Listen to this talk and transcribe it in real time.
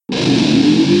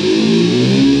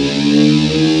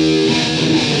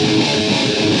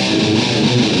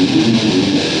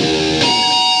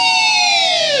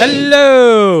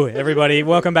Hello, everybody.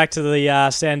 Welcome back to the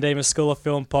San Dimas School of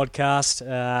Film podcast.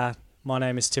 My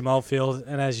name is Tim Oldfield,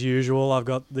 and as usual, I've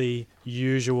got the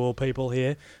usual people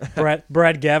here.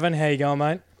 Brad Gavin, how you going,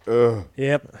 mate?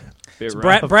 Yep. So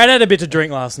Brad had a bit to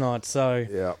drink last night,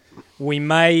 so we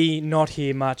may not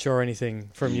hear much or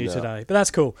anything from you today, but that's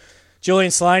cool.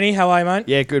 Julian Slaney, how are you, mate?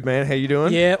 Yeah, good, man. How you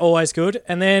doing? Yeah, always good.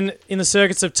 And then, in the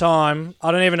circuits of time, I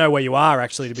don't even know where you are,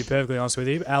 actually, to be perfectly honest with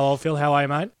you. Al Oldfield, how are you,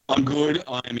 mate? I'm good.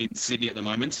 I'm in Sydney at the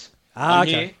moment. I'm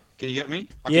okay. here. Can you get me?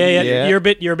 Yeah.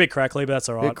 You're a bit crackly, but that's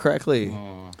all right. Bit crackly.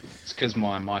 Oh, it's because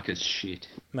my mic is shit.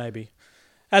 Maybe.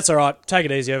 That's all right. Take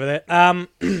it easy over there.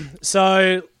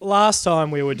 So, last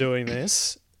time we were doing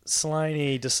this,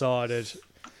 Slaney decided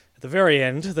at the very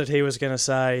end that he was going to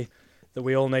say that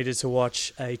we all needed to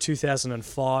watch a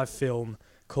 2005 film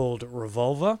called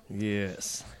Revolver.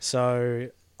 Yes. So,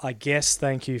 I guess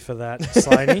thank you for that,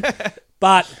 Slaney.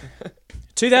 But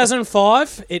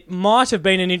 2005, it might have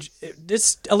been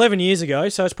it's 11 years ago,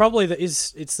 so it's probably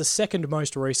it's the second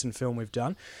most recent film we've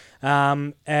done.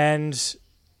 And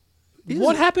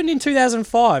what happened in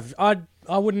 2005? I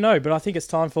wouldn't know, but I think it's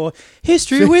time for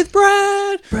History with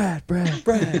Brad. Brad.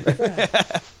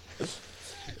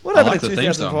 What happened in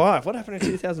 2005? What happened in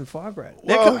 2005, Brad?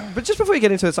 But just before we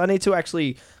get into this, I need to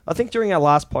actually... I think during our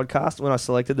last podcast, when I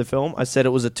selected the film, I said it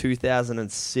was a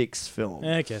 2006 film.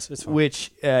 I guess it's fine.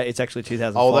 Which it's actually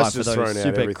 2005 Oh, that's for just those thrown out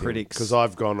super everything. critics. Because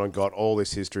I've gone and got all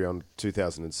this history on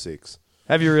 2006.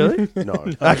 Have you really? No.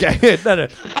 Okay, no.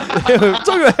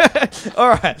 Talk about... All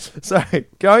right, so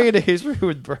going into History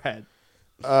with Brad.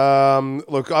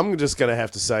 Look, I'm just going to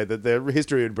have to say that the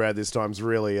history of Brad this time's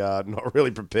really not really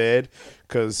prepared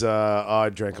because I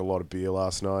drank a lot of beer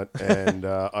last night and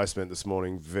I spent this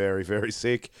morning very, very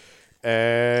sick.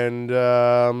 And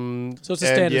so it's a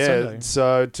standard Sunday.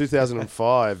 So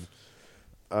 2005,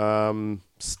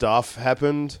 stuff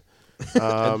happened.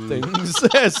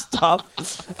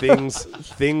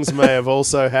 Things may have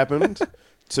also happened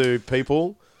to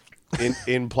people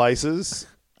in places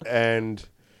and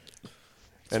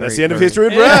that's the end of History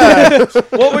with Brad.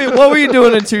 What were you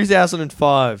doing in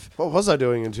 2005? What was I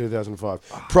doing in 2005?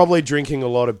 Probably drinking a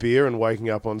lot of beer and waking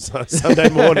up on Sunday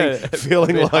morning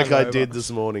feeling like I did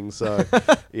this morning. So,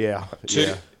 yeah.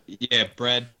 Yeah,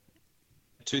 Brad,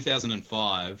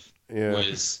 2005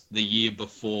 was the year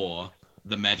before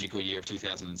the magical year of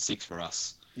 2006 for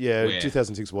us. Yeah,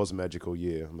 2006 was a magical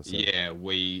year, I must say. Yeah,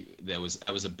 that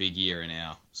was a big year in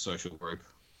our social group.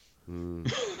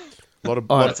 A lot of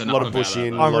bush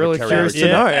in. I'm really curious to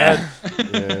know.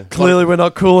 Yeah. Clearly, we're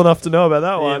not cool enough to know about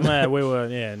that one. Yeah, man, we were.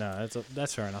 Yeah, no,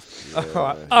 that's fair enough. All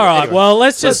right. Anyway, well,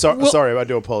 let's just. Sorry, I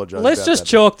do apologise. Let's just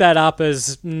chalk that up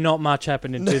as not much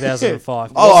happened in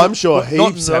 2005. Oh, I'm sure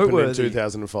heaps happened in noteworthy.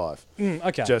 2005.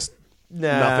 Okay. Just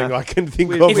Nah. nothing I can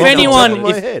think of. If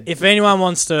If if anyone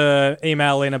wants to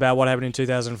email in about what happened in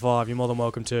 2005, you're more than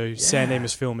welcome to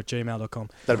sandimasfilm@gmail.com.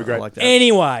 That'd be great. I like that.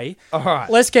 Anyway, All right.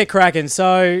 let's get cracking.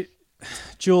 So,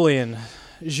 Julian,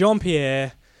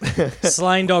 Jean-Pierre,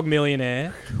 Slain Dog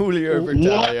Millionaire. Julio What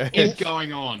Brutalia. is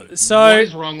going on? So- what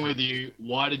is wrong with you?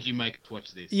 Why did you make us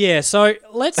watch this? Yeah, so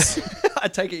let's I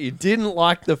take it you didn't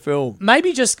like the film.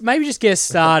 maybe just get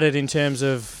started in terms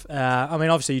of. I mean,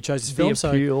 obviously you chose this film, The so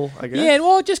appeal, I guess. yeah.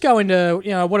 Well, just go into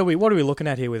what are we looking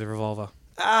at here with Revolver?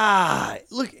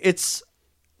 Look, it's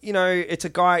it's a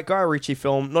Guy Ritchie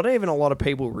film. Not even a lot of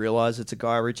people realize it's a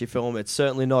Guy Ritchie film. It's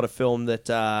certainly not a film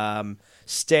that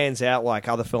stands out like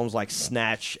other films like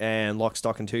Snatch and Lock,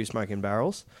 Stock and Two Smoking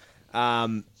Barrels.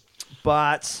 But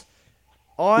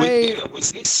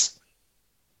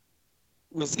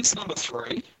Was this number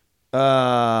 3?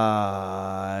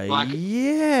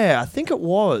 yeah, I think it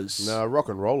was. No, Rock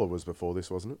and Roller was before this,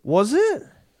 wasn't it? Was it?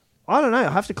 I don't know. I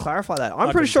have to clarify that.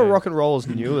 I'm pretty sure Rock and Roll is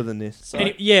newer than this. So.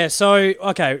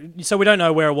 So we don't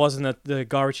know where it was in the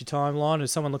Guy Ritchie timeline.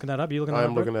 Is someone looking that up? Are you looking that I up?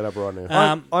 am looking that up right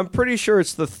now. I'm pretty sure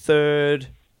it's the third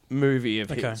movie of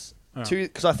his. All right.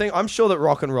 Because I'm sure that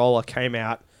Rock and Roller came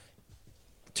out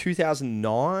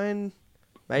 2009,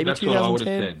 maybe That's what I would have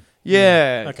 2010. said.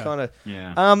 Yeah, Okay. kind of.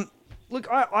 Yeah. Look,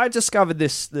 I discovered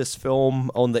this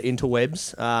film on the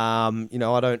interwebs.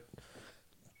 I don't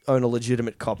own a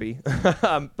legitimate copy,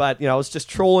 but I was just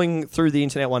trawling through the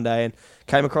internet one day and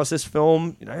came across this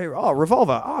film.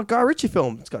 Revolver, Guy Ritchie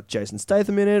film. It's got Jason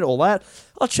Statham in it, all that.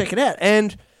 I'll check it out.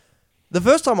 And the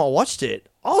first time I watched it,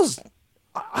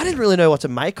 I didn't really know what to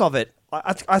make of it.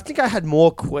 I think I had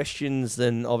more questions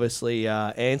than obviously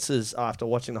answers after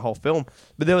watching the whole film.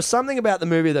 But there was something about the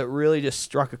movie that really just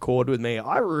struck a chord with me.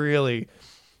 I really,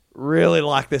 really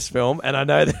like this film, and I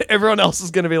know that everyone else is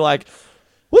going to be like,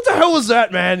 "What the hell was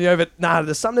that, man?" But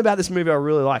there's something about this movie I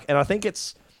really like, and I think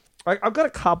it's I've got a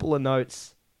couple of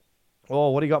notes. Oh,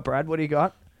 what do you got, Brad? What do you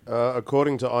got?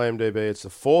 According to IMDb, it's the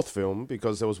fourth film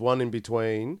because there was one in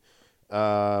between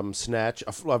Snatch.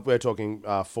 We're talking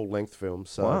full-length films.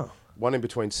 So Wow. one in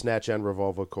between Snatch and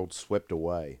Revolver called Swept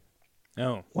Away.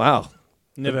 Oh, Wow.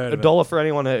 never heard A of it. dollar for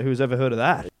anyone who's ever heard of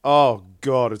that. Oh,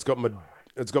 God, it's got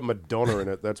Madonna in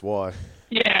it, that's why.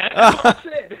 Yeah, that's what I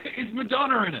said. It's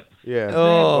Madonna in it. Yeah.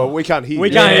 Oh. Well, we can't hear We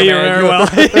you. can't hear you man, very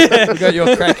well. You got your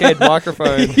crackhead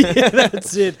microphone. Yeah,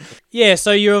 that's it. Yeah,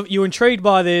 so you're intrigued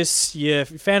by this. You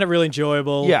found it really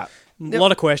enjoyable. Yeah. A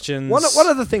lot of questions. One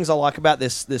of the things I like about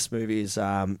this movie is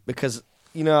because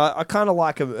I kind of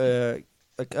like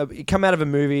you come out of a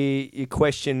movie, you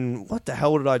question what the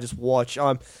hell did I just watch?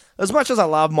 As much as I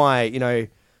love my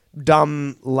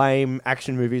dumb, lame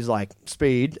action movies like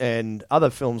Speed and other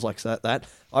films like that,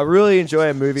 I really enjoy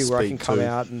a movie where I can Speed come 2.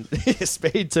 out and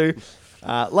Speed 2.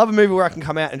 Love a movie where I can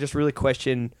come out and just really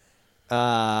question.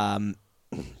 I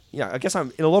guess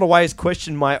I'm in a lot of ways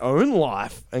question my own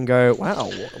life and go, wow,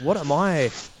 what am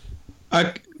I?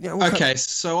 Okay,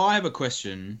 so I have a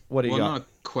question. What do you got? Not a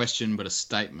question, but a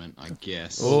statement, I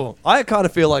guess. Oh, I kind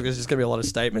of feel like there's just going to be a lot of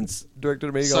statements directed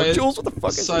at me. Going, Jules, what the fuck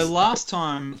is So this? last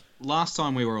time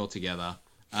we were all together,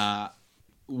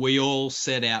 we all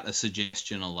set out a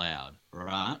suggestion aloud,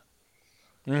 right?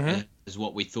 Mhm. Is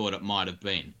what we thought it might have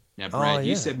been. Now, Brad,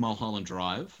 you said Mulholland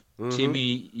Drive.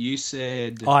 Timmy, you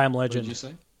said I Am What Legend. did you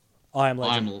say? I Am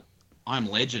Legend. I'm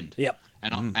Legend. Yep.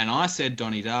 And I said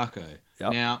Donnie Darko.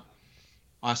 Yep. Now,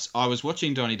 I was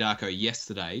watching Donnie Darko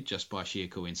yesterday, just by sheer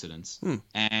coincidence,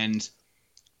 and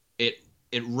it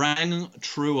rang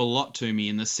true a lot to me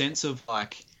in the sense of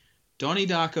like, Donnie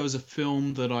Darko is a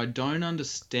film that I don't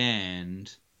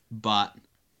understand, but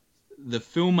the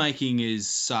filmmaking is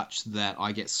such that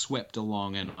I get swept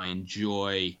along and I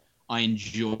enjoy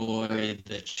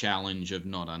the challenge of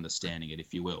not understanding it,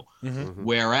 if you will.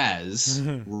 Whereas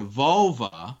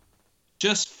Revolver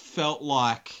just felt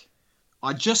like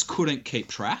I just couldn't keep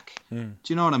track. Do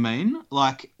you know what I mean?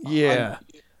 Like, Yeah.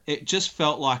 it just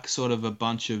felt like sort of a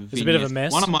bunch of It's a bit of a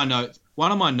vignettes. mess.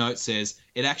 One of my notes says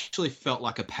it actually felt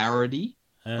like a parody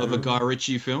of a Guy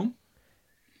Ritchie film.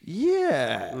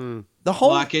 Yeah. The whole...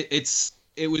 Like it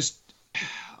was,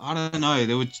 I don't know.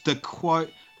 There were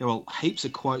heaps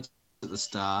of quotes at the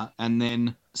start, and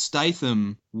then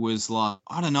Statham was like,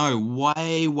 I don't know,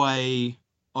 way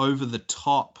over the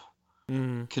top,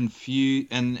 confusing.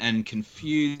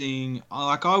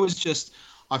 Like I was just,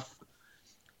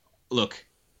 look,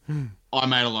 I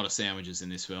made a lot of sandwiches in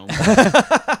this film.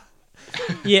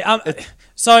 Yeah.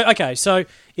 So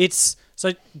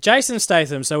Jason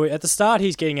Statham. So at the start,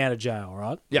 he's getting out of jail,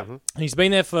 right? Yeah. And he's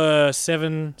been there for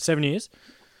seven years.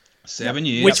 7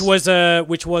 years. Which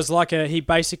was like he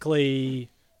basically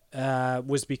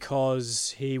was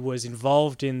because he was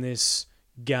involved in this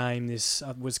game. This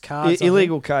was cards. I think.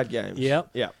 illegal card games. Yep.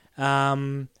 Yeah.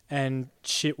 And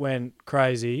shit went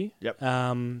crazy. Yep.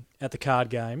 At the card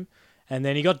game, and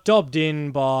then he got dobbed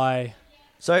in by.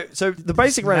 So the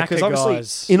basic run, because Smacker obviously,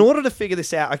 guys. in order to figure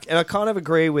this out, and I kind of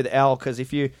agree with Al, because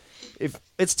if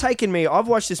it's taken me, I've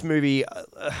watched this movie,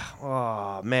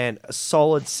 a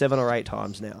solid 7 or 8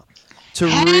 times now, to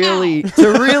really,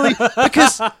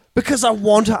 because I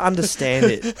want to understand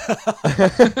it.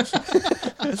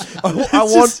 I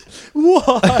want.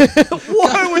 Why?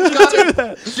 Why would you do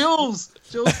that? Jules,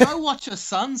 go watch a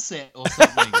sunset or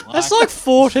something. That's like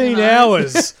 14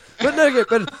 hours. But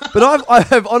I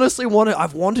have honestly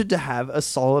wanted to have a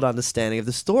solid understanding of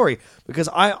the story, because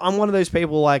I'm one of those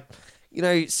people, like,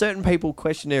 certain people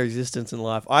question their existence in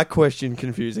life. I question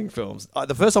confusing films.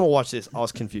 The first time I watched this, I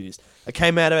was confused. I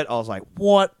came out of it, I was like,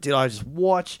 what did I just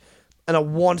watch? And I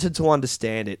wanted to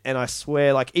understand it. And I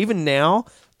swear, like, even now,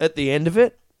 at the end of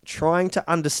it, trying to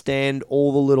understand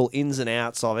all the little ins and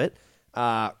outs of it,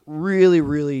 really,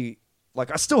 really,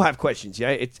 like, I still have questions. Yeah,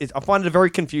 I find it a very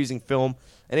confusing film.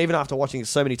 And even after watching it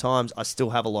so many times, I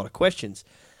still have a lot of questions.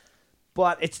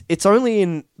 But it's only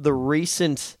in the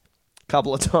recent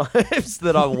couple of times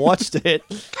that I've watched it,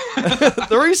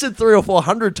 the recent 300 or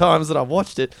 400 times that I've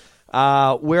watched it,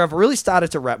 where I've really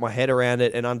started to wrap my head around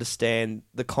it and understand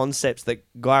the concepts that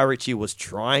Guy Ritchie was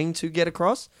trying to get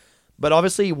across. But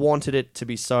obviously he wanted it to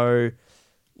be so...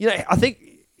 I think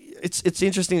it's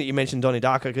interesting that you mentioned Donnie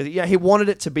Darko, because he wanted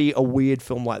it to be a weird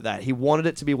film like that. He wanted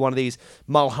it to be one of these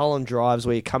Mulholland Drives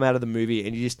where you come out of the movie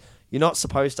and you're not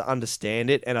supposed to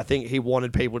understand it. And I think he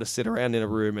wanted people to sit around in a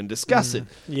room and discuss it.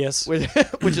 Yes.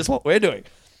 Which is what we're doing.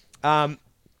 And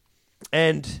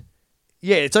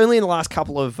yeah, it's only in the last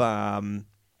couple of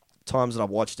times that I've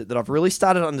watched it that I've really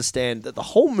started to understand that the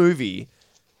whole movie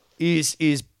is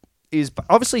is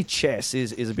obviously chess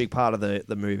is a big part of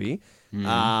the movie,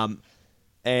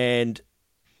 and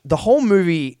the whole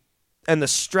movie and the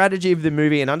strategy of the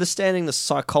movie and understanding the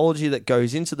psychology that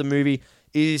goes into the movie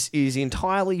is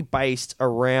entirely based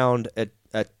around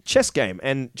a chess game.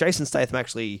 And Jason Statham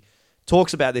actually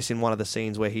talks about this in one of the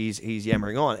scenes where he's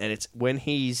yammering on, and it's when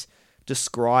he's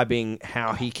describing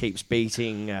how he keeps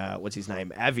beating what's his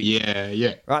name, Avi.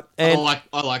 Yeah. Right. And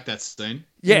I like that scene.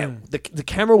 yeah, the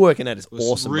camera work in that is was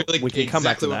awesome. really We can come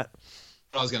back to exactly that.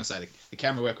 What I was going to say, the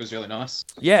camera work was really nice.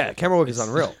 Yeah, camera work is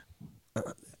unreal.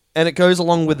 And it goes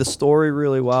along with the story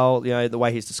really well, you know, the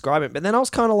way he's describing it. But then I was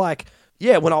kind of like,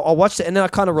 yeah, when I watched it, and then I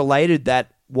kind of related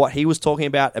that what he was talking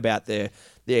about the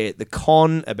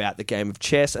con, about the game of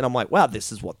chess, and I'm like, wow,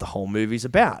 this is what the whole movie's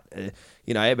about.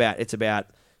 You know, it's about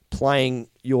playing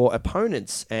your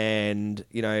opponents, and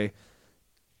you know,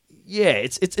 yeah,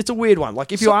 it's a weird one.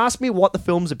 Like if you ask me what the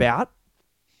film's about,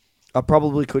 I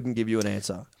probably couldn't give you an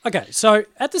answer. Okay, so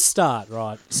at the start,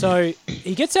 right? So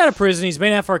he gets out of prison. He's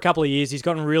been out for a couple of years. He's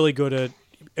gotten really good at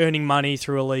earning money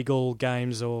through illegal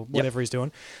games or whatever he's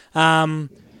doing.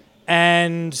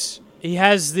 And he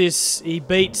has this. He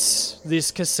beats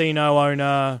this casino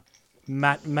owner,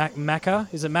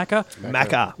 Macca. Is it Macca?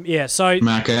 Macca. Yeah. So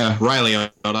Mac, Ray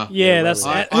Liotta. yeah, that's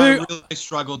I who. really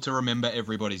struggled to remember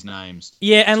everybody's names.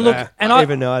 Yeah, and look, and I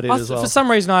even know I did as well. For some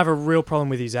reason, I have a real problem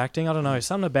with his acting. I don't know,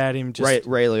 something about him just.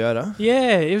 Ray Liotta.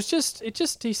 Yeah, it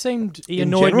just he seemed he In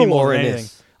annoyed general me more or than in anything.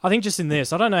 this? I think just in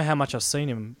this. I don't know how much I've seen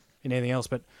him in anything else,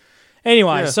 but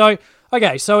anyway,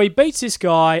 Yeah. so he beats this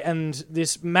guy, and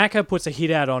this Macca puts a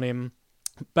hit out on him,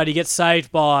 but he gets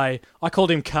saved by, I called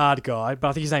him Card Guy, but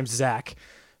I think his name's Zach,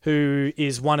 who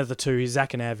is one of the two. He's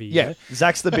Zach and Avi. Yeah,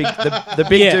 Zach's the big the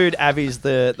big Yeah. dude. Avi's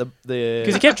the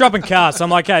because he kept dropping cards. So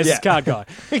I'm like, hey, this is Card Guy.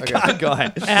 card guy.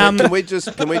 Can we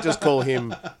just call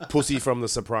him Pussy from The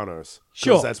Sopranos? 'Cause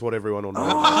Sure. that's what everyone will know.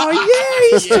 Oh yeah,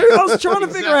 he's true. I was trying to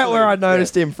figure out where I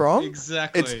noticed him from.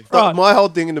 Exactly. It's my whole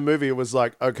thing in the movie was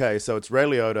like, okay, so it's Ray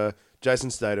Liotta, Jason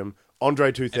Statham,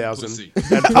 Andre 2000, Pussy.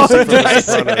 and Pussy from The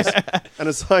Sopranos. And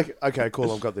it's like, okay,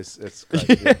 cool, I've got this. It's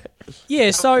great. Yeah.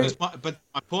 Yeah, so But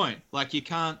my point, like you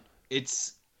can't.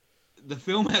 It's the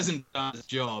film hasn't done its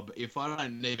job if I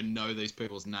don't even know these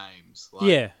people's names.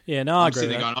 Like, yeah, no, I I'm agree.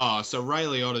 sitting With there that. going, oh, so Ray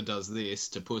Liotta does this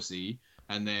to Pussy,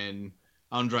 and then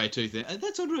Andre 2000.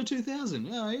 That's Andre 2000.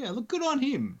 Oh yeah, look, good on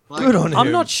him. Like, Good on him.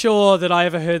 I'm not sure that I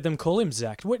ever heard them call him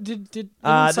Zach. What did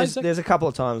anyone say Zach? There's a couple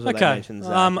of times where they Okay, mention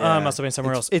Zach. must have been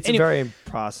somewhere else. It's Anyway- very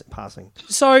passing.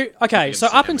 So okay, so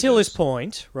see up how it until is. this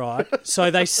point, right?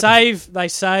 So they save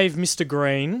Mr.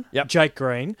 Green, Yep. Jake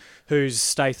Green, who's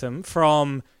Statham,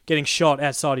 from getting shot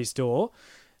outside his door.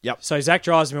 Yep. So Zach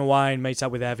drives him away and meets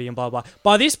up with Avi and blah blah.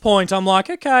 By this point, I'm like,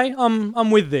 okay,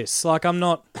 I'm with this. Like I'm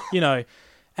not, you know.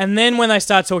 And then when they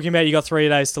start talking about you got 3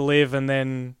 days to live, and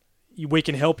then we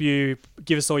can help you,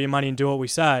 give us all your money and do what we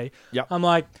say. Yep. I'm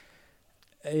like,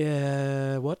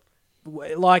 what?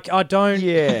 Like I don't.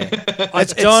 Yeah. I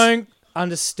don't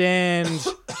understand.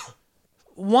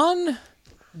 One,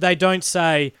 they don't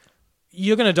say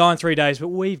you're going to die in 3 days, but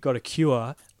we've got a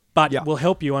cure. But Yeah. we'll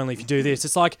help you only if you do this.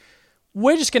 It's like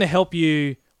we're just going to help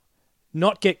you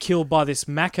not get killed by this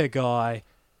Macca guy. And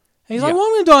he's like, Yeah. well,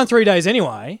 I'm going to die in 3 days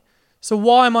anyway. So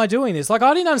why am I doing this? Like,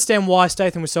 I didn't understand why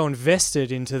Statham was so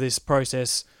invested into this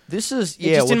process. This is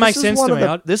just didn't make sense to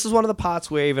me. This is one of the parts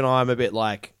where even I'm a bit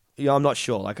like, yeah, I'm not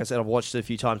sure. Like I said, I've watched it a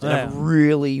few times, and Yeah. I've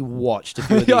really watched a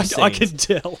few of these I scenes.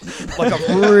 can tell. Like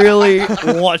I've really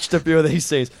watched a few of these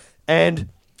scenes, and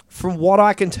from what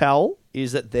I can tell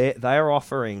is that they are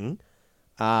offering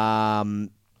to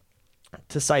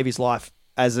save his life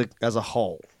as a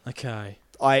whole. Okay.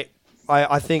 I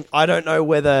think I don't know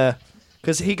whether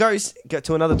because he goes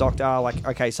to another doctor. Like,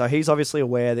 okay, so he's obviously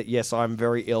aware that yes, I'm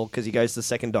very ill because he goes to the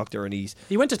second doctor and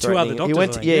he went to two other doctors. He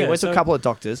went, I think. he went to so- a couple of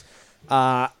doctors,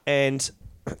 and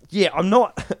yeah, I'm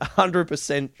not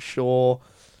 100% sure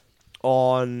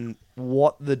on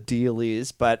what the deal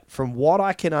is, but from what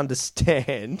I can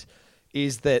understand,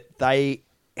 is that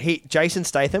Jason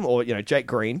Statham or Jake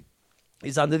Green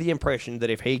is under the impression that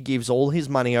if he gives all his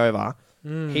money over,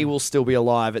 he will still be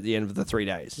alive at the end of the 3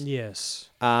 days. Yes.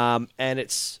 And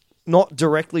it's not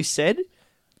directly said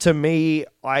to me.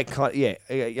 I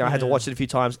had to watch it a few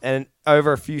times, and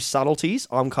over a few subtleties,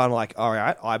 I'm kind of like, all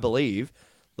right, I believe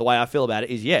the way I feel about it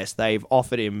is yes, they've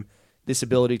offered him this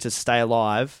ability to stay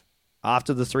alive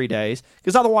after the 3 days,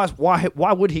 because otherwise, why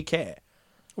would he care?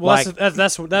 Well, Like,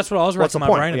 that's what I was what's the racking my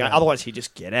point? brain about. Otherwise, he'd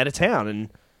just get out of town and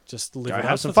Just live go it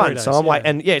have up some for 3 fun. days, So I'm like, yeah.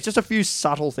 and yeah, it's just a few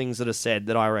subtle things that are said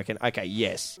that I reckon, okay,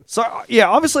 yes. So yeah,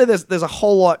 obviously there's a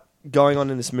whole lot going on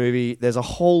in this movie. There's a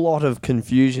whole lot of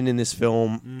confusion in this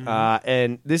film,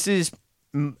 and this is,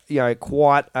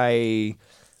 quite a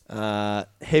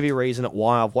heavy reason at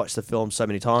why I've watched the film so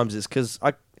many times is because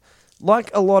I, like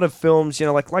a lot of films,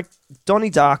 like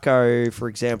Donnie Darko, for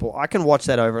example, I can watch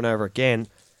that over and over again,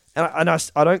 and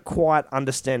I don't quite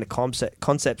understand the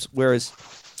concepts. Whereas,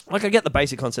 like, I get the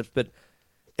basic concepts, but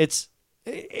it's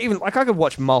even like I could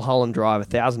watch Mulholland Drive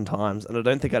 1,000 times, and I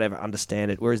don't think I'd ever understand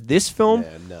it. Whereas this film,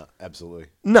 Yeah, no, absolutely.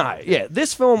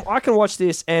 this film, I can watch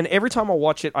this, and every time I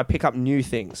watch it, I pick up new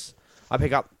things. I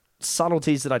pick up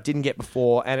subtleties that I didn't get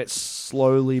before, and it's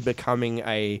slowly becoming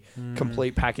a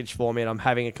complete package for me, and I'm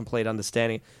having a complete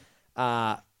understanding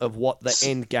of what the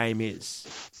end game is.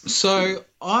 So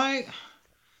I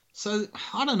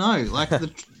don't know. Like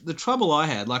the trouble I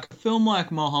had, like a film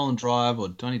like Mulholland Drive or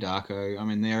Donnie Darko. I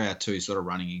mean, they're our two sort of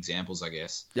running examples, I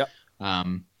guess. Yep.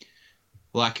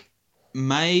 Like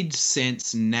made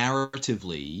sense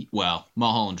narratively. Well,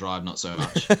 Mulholland Drive not so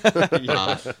much.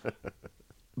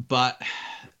 But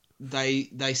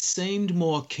they seemed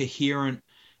more coherent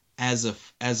as a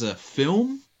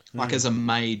film, like as a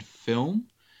made film.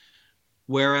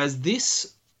 Whereas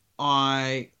this,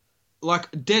 I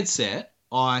dead set.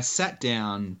 I sat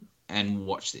down and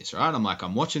watched this, right?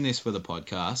 I'm watching this for the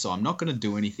podcast, so I'm not going to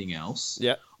do anything else.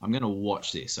 Yeah. I'm going to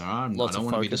watch this, all right? I Lots don't of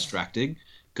want to be focus. distracted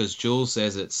because Jules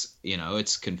says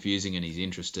it's confusing and he's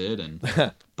interested.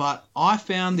 But I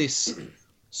found this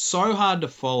so hard to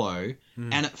follow,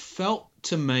 and it felt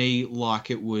to me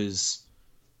like it was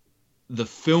the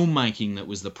filmmaking that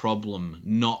was the problem,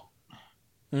 not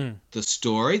the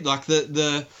story. Like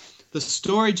the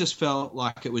story just felt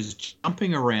like it was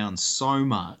jumping around so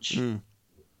much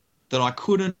that I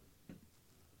couldn't...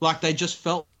 Like, they just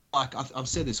felt like... I've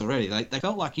said this already. They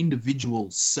felt like individual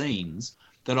scenes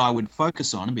that I would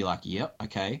focus on and be like, yep,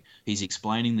 okay, he's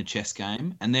explaining the chess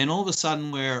game. And then all of a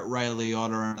sudden we're at Ray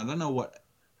Liotta, and I don't know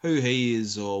who he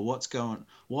is or what's going...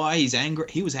 Why he's angry.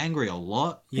 He was angry a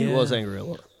lot. He was angry a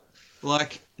lot.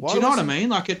 Like, Why do you know was what I mean?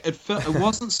 Like, it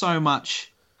wasn't so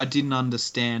much I didn't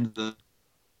understand the...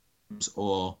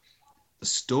 or the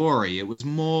story. It was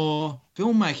more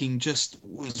filmmaking just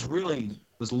was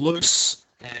loose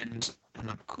and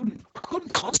I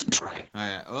couldn't concentrate.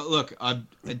 Well, look,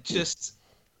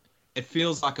 it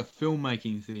feels like a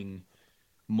filmmaking thing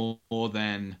more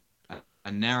than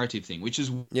a narrative thing, which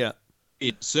is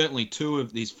certainly two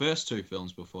of these first two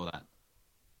films before that.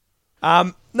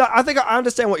 No, I think I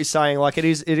understand what you're saying. Like, it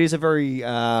is a very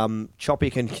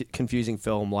choppy, confusing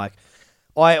film. Like,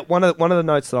 one of the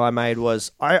notes that I made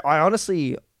was I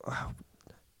honestly,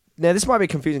 now this might be a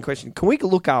confusing question. Can we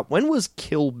look up when was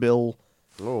Kill Bill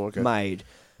made?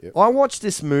 Yep. I watched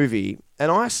this movie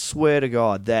and I swear to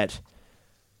God that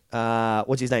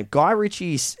what's his name? Guy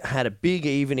Ritchie had a big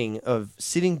evening of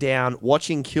sitting down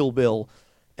watching Kill Bill,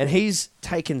 and he's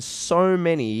taken so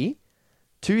many.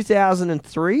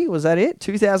 2003 was that it?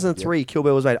 2003 Yep. Kill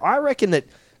Bill was made. I reckon that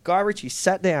Guy Ritchie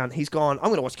sat down. He's gone, I'm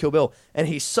going to watch Kill Bill, and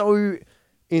he's so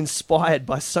inspired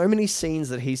by so many scenes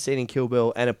that he's seen in Kill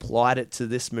Bill and applied it to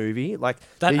this movie. Like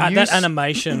That the use-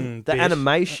 animation, the bit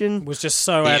animation was just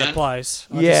so out of place.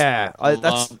 Yeah, I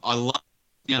that's love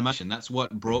the animation. That's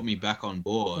what brought me back on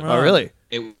board. oh really?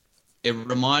 It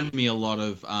reminded me a lot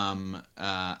of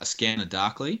A Scanner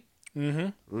Darkly.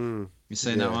 Mm-hmm. You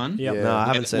seen that one? Yep. Yeah. No, I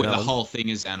haven't seen Where that the one. whole thing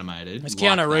is animated. It's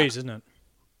like Keanu that. Reeves, isn't it?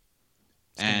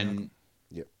 And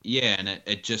Yep. yeah, and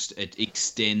it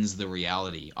extends the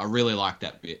reality. I really like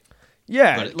that bit.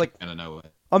 Yeah, But it like came out of nowhere.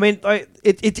 I mean,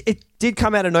 it did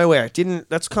come out of nowhere. It didn't.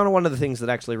 That's kind of one of the things that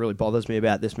actually really bothers me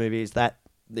about this movie is that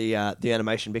the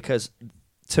animation, because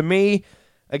to me,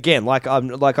 again,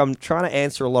 I'm trying to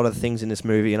answer a lot of the things in this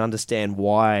movie and understand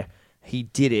why he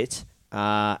did it.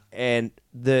 And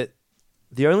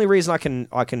the only reason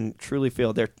I can truly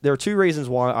feel there are two reasons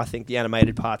why I think the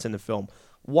animated parts in the film.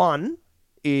 One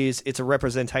is it's a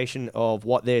representation of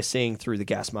what they're seeing through the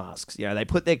gas masks. You know, they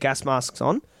put their gas masks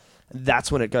on.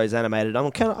 That's when it goes animated. I'm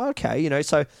kind of okay, you know.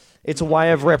 So it's a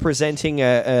way of representing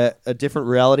a different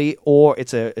reality, or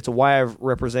it's a way of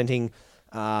representing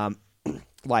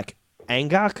like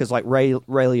anger, because like Ray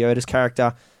Liotta's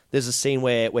character, there's a scene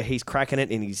where he's cracking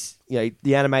it, and he's, you know,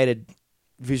 the animated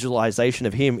visualization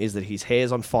of him is that his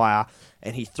hair's on fire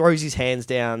and he throws his hands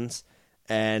down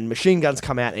and machine guns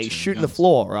come out and he's shooting the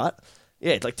floor, right?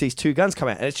 Yeah, it's like these two guns come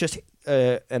out, and it's just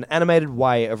an animated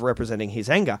way of representing his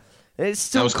anger. And it's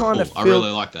still That was kind cool. of I really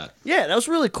like that. yeah, that was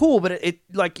really cool, but it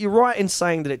like you're right in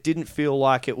saying that it didn't feel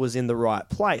like it was in the right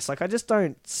place. Like I just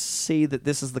don't see that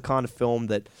this is the kind of film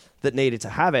that needed to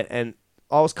have it. And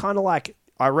I was kind of like,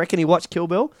 I reckon he watched Kill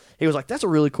Bill. He was like, that's a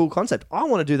really cool concept. I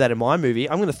want to do that in my movie.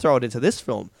 I'm going to throw it into this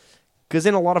film. Because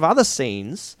in a lot of other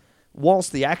scenes,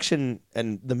 whilst the action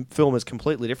and the film is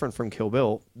completely different from Kill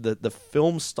Bill, the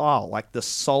film style, like the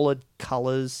solid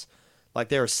colors, like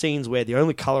there are scenes where the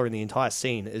only color in the entire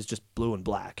scene is just blue and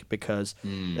black because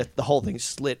the whole thing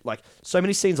is lit. Like so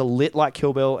many scenes are lit like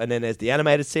Kill Bill, and then there's the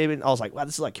animated scene. I was like, wow,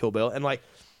 this is like Kill Bill. And like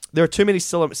there are too many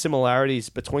similarities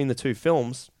between the two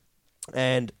films.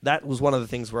 And that was one of the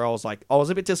things where I was like, I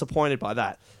was a bit disappointed by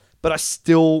that. But I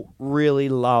still really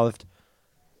loved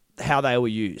how they were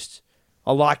used.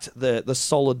 I liked the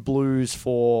solid blues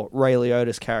for Ray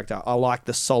Liotta's character. I liked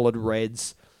the solid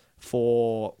reds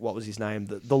for, what was his name?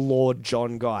 The Lord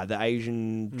John guy, the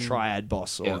Asian triad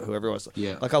boss or whoever it was.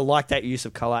 Yeah. Like I liked that use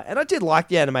of color. And I did like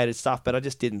the animated stuff, but I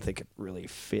just didn't think it really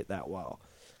fit that well.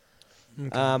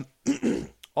 Okay.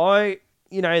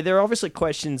 There are obviously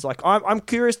questions. Like, I'm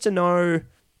curious to know,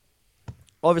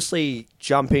 obviously,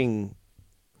 jumping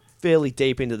fairly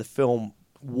deep into the film,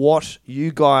 what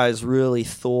you guys really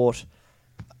thought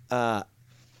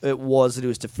it was that he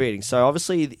was defeating. So,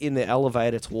 obviously, in the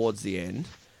elevator towards the end,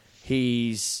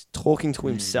 he's talking to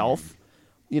himself.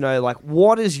 Like,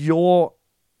 what is your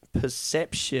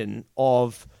perception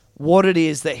of what it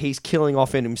is that he's killing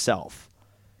off in himself?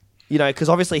 Because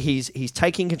obviously he's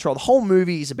taking control. The whole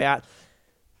movie is about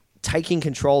taking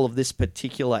control of this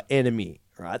particular enemy,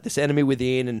 right? This enemy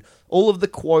within, and all of the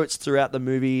quotes throughout the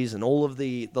movies and all of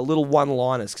the little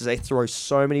one-liners, because they throw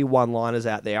so many one-liners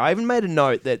out there. I even made a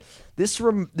note that this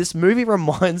movie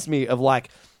reminds me of like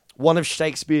one of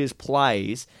Shakespeare's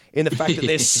plays in the fact that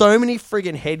there's so many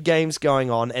friggin' head games going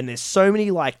on, and there's so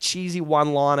many like cheesy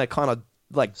one-liner kind of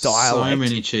like dialect. So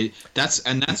many cheesy.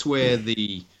 That's where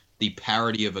the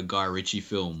parody of a Guy Ritchie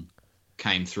film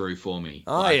came through for me.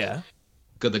 Oh yeah.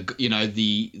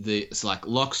 It's like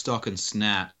Lock, Stock and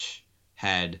Snatch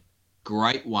had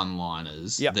great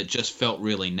one-liners that just felt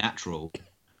really natural,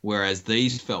 whereas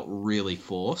these felt really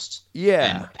forced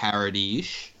and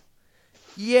parody-ish.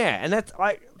 Yeah, and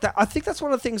I think that's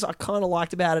one of the things I kind of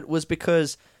liked about it was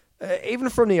because even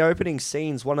from the opening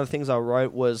scenes, one of the things I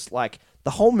wrote was like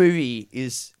the whole movie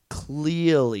is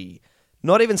clearly,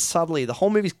 not even subtly, the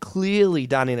whole movie's clearly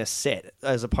done in a set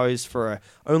as opposed for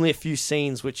only a few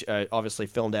scenes which are obviously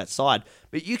filmed outside.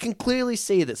 But you can clearly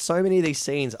see that so many of these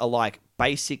scenes are like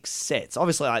basic sets.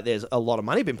 Obviously, like there's a lot of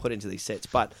money been put into these sets,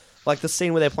 but like the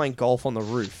scene where they're playing golf on the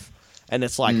roof, and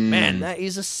it's like, man, that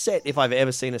is a set if I've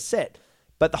ever seen a set.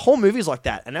 But the whole movie's like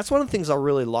that, and that's one of the things I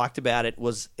really liked about it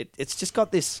was it's just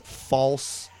got this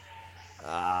false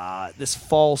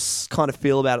kind of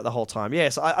feel about it the whole time. Yeah,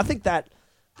 so I think that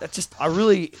just I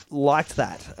really liked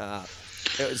that.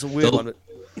 It was a weird one.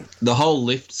 The whole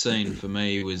lift scene for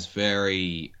me was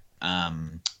very,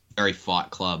 very Fight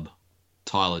Club,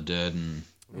 Tyler Durden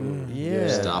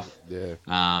stuff. Yeah.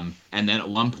 And then at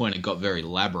one point it got very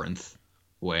Labyrinth,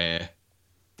 where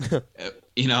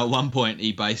at one point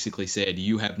he basically said,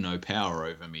 "You have no power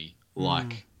over me,"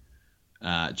 like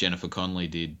Jennifer Connelly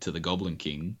did to the Goblin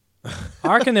King.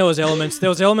 I reckon there was elements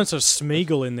of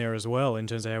Smeagol in there as well in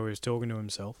terms of how he was talking to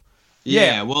himself.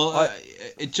 Yeah, well,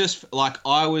 it just like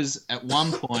I was at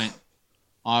one point,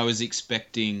 I was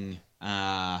expecting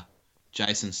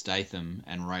Jason Statham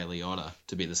and Ray Liotta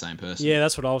to be the same person. Yeah,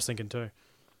 that's what I was thinking too.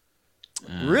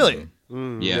 Really?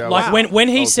 Yeah, like when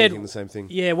he said the same thing.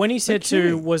 Yeah, when he said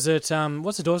to, was it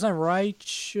what's the daughter's name?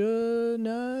 Rachel?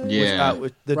 No. Yeah.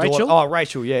 The Rachel? Daughter,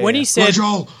 Rachel. Yeah. When he said,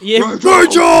 Rachel! yeah,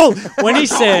 Rachel. when he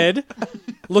said,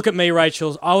 "Look at me,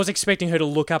 Rachel," I was expecting her to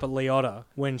look up at Liotta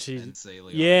when she. And see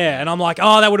Liotta. Yeah, and I'm like,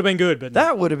 oh, that would have been good, but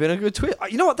That would have been a good twist.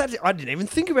 You know what? I didn't even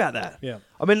think about that. Yeah.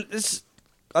 I mean,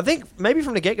 I think maybe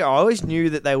from the get-go, I always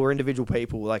knew that they were individual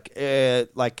people. Like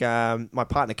my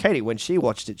partner Katie, when she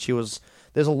watched it,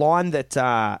 there's a line that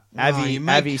Avi you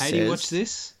made Katie says. watch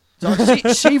this?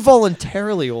 She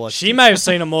voluntarily watched. she may have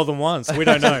seen it more than once. We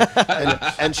don't know.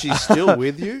 And she's still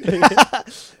with you?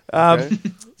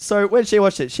 So when she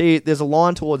watched it, there's a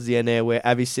line towards the end there where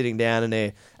Avi's sitting down,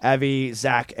 and Avi,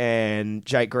 Zach, and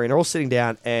Jake Green are all sitting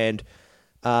down, and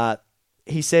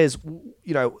he says,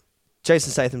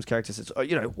 Jason Statham's character says,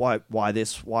 why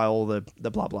this? Why all the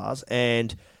blah blahs?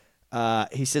 And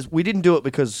he says, we didn't do it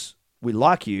because we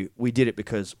like you. We did it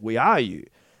because we are you.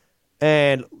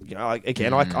 And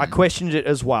I questioned it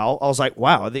as well. I was like,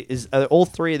 wow, are all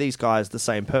three of these guys the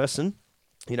same person?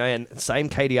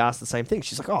 And Katie asked the same thing.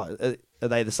 She's like, oh, are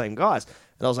they the same guys?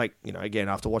 And I was like, again,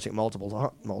 after watching it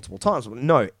multiple times,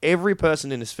 no, every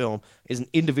person in this film is an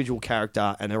individual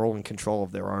character, and they're all in control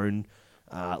of their own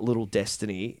little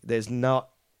destiny. There's not,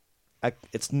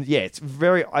 it's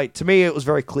very, to me, it was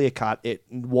very clear cut. It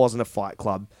wasn't a Fight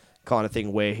Club kind of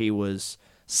thing where he was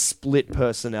split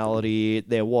personality.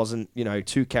 There wasn't,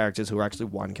 two characters who were actually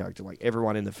one character. Like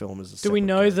everyone in the film is a Do we separate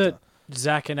know character. that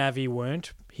Zach and Avi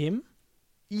weren't him?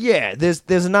 Yeah, there's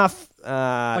enough.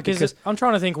 I'm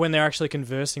trying to think when they're actually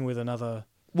conversing with another.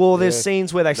 Well, there's Yeah.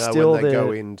 scenes where No, when they the-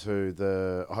 go into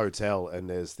the hotel and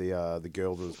there's the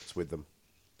girl that's with them.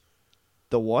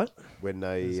 The what? When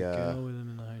they Girl with him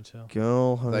in the hotel.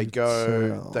 Girl. they go,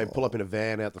 Hotel. they pull up in a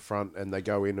van out the front and they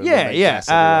go in. And Yeah, they yeah. gas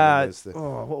everyone, and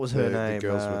there's What was her the name?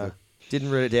 girls with her.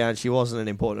 Didn't write it down. She wasn't an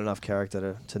important enough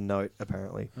character to note,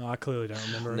 apparently. Oh, I clearly don't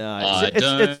remember. No, I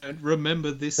it's- don't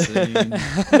remember this scene.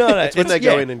 no, It's when they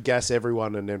go yeah. in and gas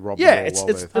everyone and then rob Yeah, them it's all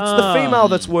it's while the female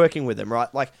that's working with them,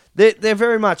 right? Like they're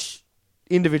very much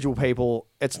individual people.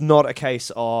 It's not a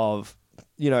case of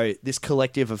this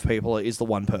collective of people is the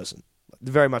one person.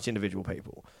 They're very much individual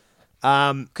people.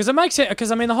 Because it makes it.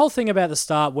 Because I mean, the whole thing about the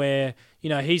start where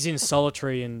he's in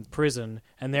solitary in prison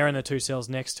and they're in the two cells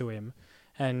next to him,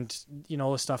 and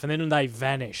all this stuff, and then they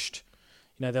vanished.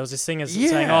 There was this thing as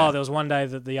saying, "Oh, there was one day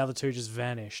that the other two just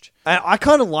vanished." I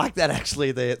kind of like that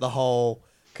actually. The whole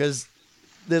because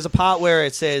there's a part where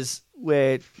it says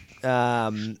where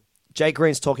Jake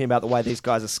Green's talking about the way these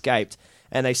guys escaped,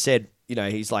 and they said,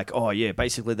 he's like, "Oh yeah,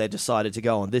 basically they decided to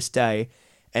go on this day,"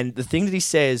 and the thing that he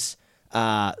says.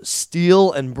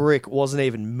 Steel and brick wasn't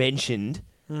even mentioned,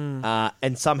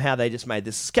 and somehow they just made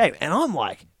this escape. And I'm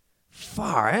like,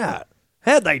 far out.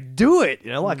 How'd they do it?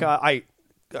 I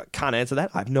can't answer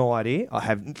that. I have no idea. I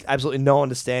have absolutely no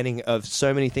understanding of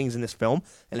so many things in this film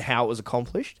and how it was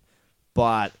accomplished.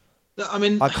 But I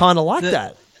mean, I kind of like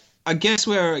that. I guess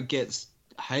where it gets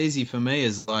hazy for me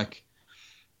is like,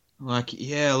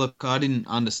 yeah, look, I didn't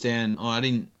understand, or I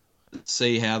didn't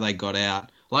see how they got out.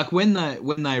 Like when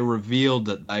they revealed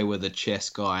that they were the chess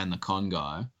guy and the con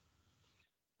guy,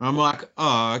 I'm like,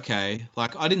 oh, okay.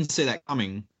 Like I didn't see that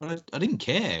coming. But I didn't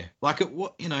care. Like it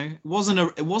wasn't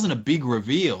a big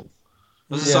reveal.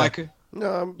 It was just like,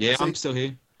 No, yeah, see, I'm still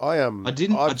here. I I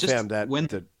just found that when-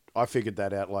 that I figured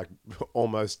that out like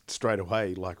almost straight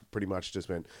away. Like pretty much just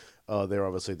went, oh, they're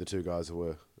obviously the two guys who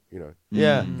were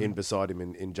Yeah. in beside him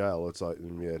in jail. It's like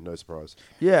yeah, no surprise.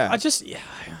 Yeah.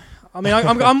 I mean,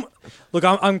 I'm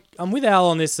with Al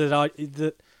on this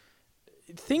that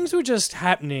things were just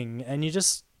happening, and you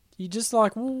just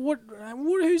like, well, what?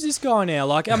 Who's this guy now?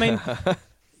 Like, I mean,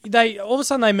 they all of a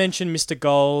sudden they mentioned Mr.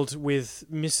 Gold with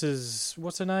Mrs.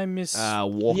 What's her name, Miss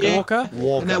Walker. Yeah. Walker.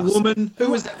 Walker. And that woman, who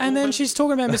was that? And then woman? she's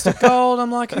talking about Mr. Gold.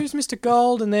 I'm like, who's Mr.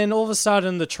 Gold? And then all of a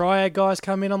sudden the Triad guys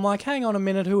come in. I'm like, hang on a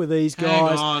minute, who are these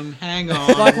guys? Hang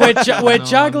on. Like we're Hang on.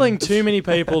 juggling too many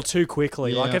people too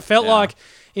quickly. Like Yeah, it felt yeah. like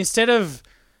instead of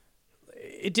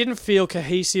it didn't feel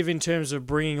cohesive in terms of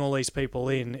bringing all these people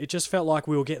in. It just felt like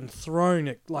we were getting thrown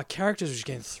at, like characters were just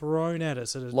getting thrown at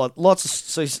us. Lots of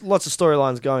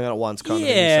storylines going on at once. Kind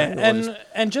Yeah, of thing, so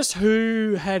and just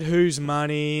who had whose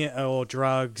money or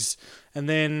drugs, and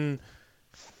then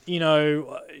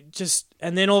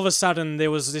and then all of a sudden there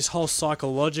was this whole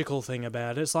psychological thing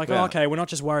about it. It's like, Yeah. oh, okay, we're not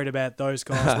just worried about those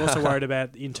guys, we're also worried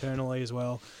about internally as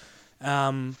well.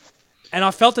 And I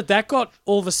felt that got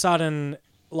all of a sudden,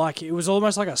 like it was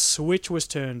almost like a switch was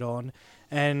turned on,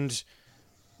 and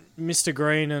Mr.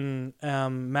 Green and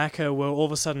Macca were all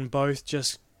of a sudden both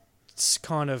just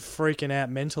kind of freaking out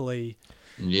mentally.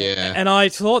 Yeah. And I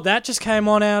thought that just came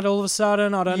on out all of a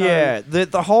sudden. I don't know. Yeah,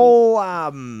 the whole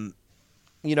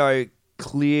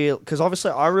clear, because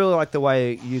obviously I really like the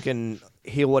way you can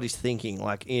hear what he's thinking,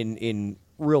 like in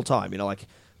real time.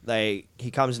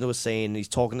 He comes into a scene, he's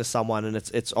talking to someone, and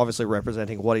it's obviously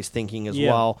representing what he's thinking as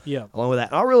well. Yeah. Along with that,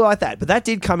 and I really like that. But that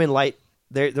did come in late.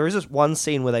 There is this one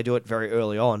scene where they do it very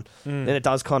early on, then it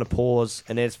does kind of pause,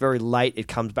 and then it's very late. It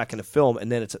comes back in the film,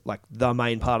 and then it's like the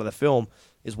main part of the film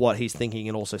is what he's thinking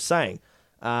and also saying.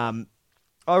 I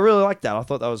really like that. I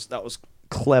thought that was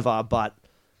clever, but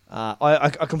I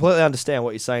completely understand what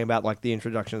you're saying about like the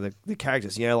introduction of the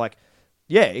characters.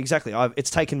 Yeah, exactly. It's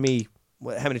taken me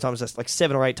how many times? That's like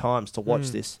 7 or 8 times to watch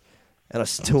this, and I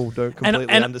still don't completely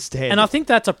understand. And I think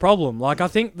that's a problem. Like I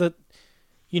think that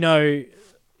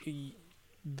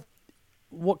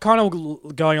what kind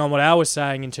of going on what Al was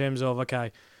saying in terms of,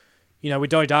 okay, with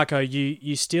Donnie Darko,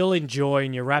 you still enjoy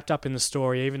and you're wrapped up in the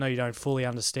story, even though you don't fully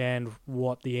understand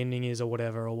what the ending is or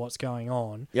whatever, or what's going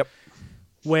on. Yep.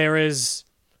 Whereas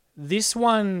this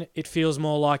one, it feels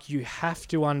more like you have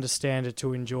to understand it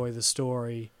to enjoy the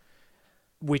story,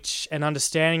 and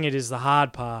understanding it is the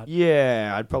hard part.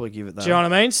 Yeah, I'd probably give it that. Do you know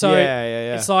what I mean? So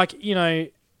yeah. it's like,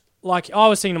 like I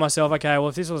was thinking to myself, okay, well,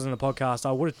 if this wasn't the podcast,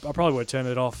 I probably would have turned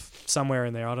it off somewhere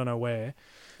in there. I don't know where.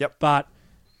 Yep. But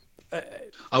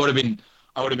I would have been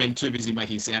I would have been too busy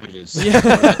making sandwiches.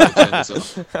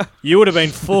 You would have been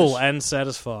full and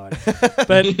satisfied.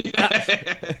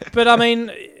 But I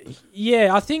mean,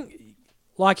 yeah, I think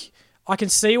like I can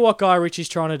see what Guy Ritchie's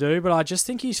trying to do, but I just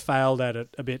think he's failed at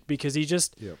it a bit because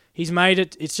he's made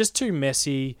it's just too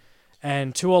messy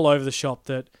and too all over the shop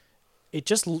that it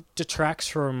just detracts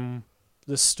from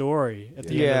the story at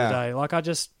the end of the day.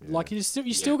 Like you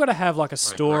still got to have like a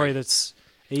story that's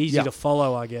easy to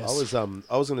follow, I guess.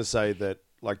 I was going to say that,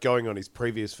 like, going on his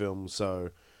previous films, so,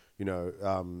 you know,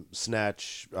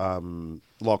 Snatch,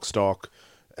 Lock, Stock,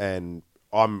 and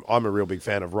I'm a real big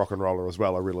fan of Rock and Roller as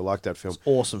well. I really like that film. It's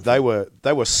awesome. They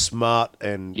were smart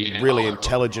and really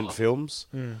intelligent films,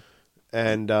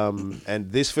 and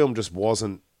this film just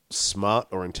wasn't smart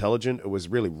or intelligent. It was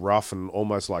really rough and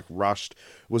almost like rushed.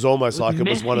 It was almost like it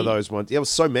was one of those ones. Yeah, it was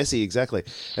so messy, exactly.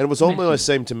 And it was almost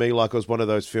seemed to me like it was one of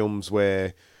those films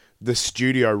where the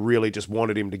studio really just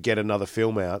wanted him to get another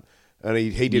film out, and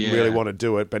he didn't really want to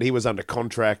do it, but he was under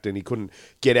contract and he couldn't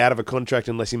get out of a contract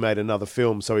unless he made another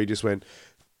film. So he just went,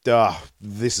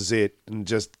 this is it, and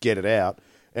just get it out.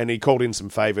 And he called in some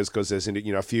favors because there's,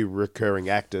 you know, a few recurring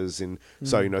actors in.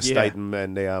 So, you know, Statham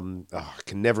and I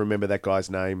can never remember that guy's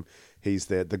name. He's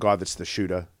the guy that's the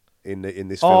shooter in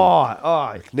this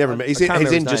film. Never remember. He's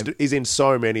in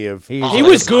so many of. He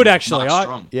was good actually.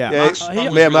 Mark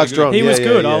Mark Strong. He was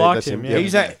good. I liked him. Yeah.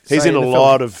 He's in a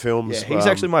lot of films. Yeah, he's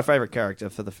actually my favorite character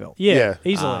for the film. Yeah,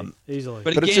 easily.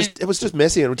 But it was just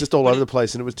messy and it was just all over the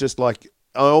place, and it was just like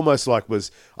I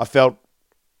felt.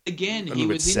 Again, he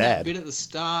was in that bit at the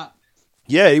start.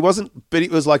 Yeah, he wasn't, but he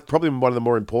was like probably one of the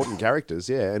more important characters.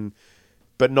 Yeah,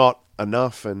 but not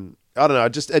enough. And I don't know.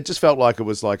 It just felt like it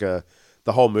was like the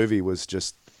whole movie was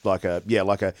just like I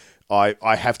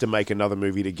have to make another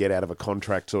movie to get out of a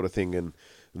contract sort of thing, and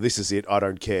this is it. I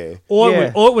don't care. Or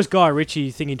it was Guy Ritchie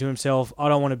thinking to himself, I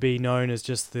don't want to be known as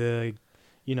just the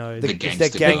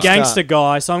gangster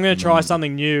guy, so I'm going to try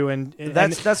something new. And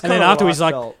that's and kind then of after he's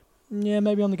like, felt. yeah,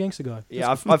 maybe I'm the gangster guy.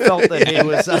 Yeah, I felt that he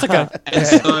was.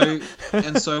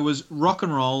 And so was Rock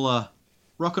and Roller.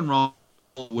 Rock and Roll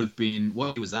would have been,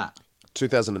 what was that?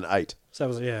 2008. So that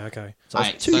was okay. So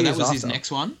that was his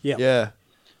next one. Yeah.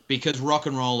 Because Rock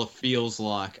and Roller feels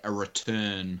like a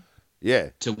return. Yeah.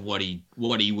 To what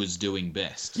he was doing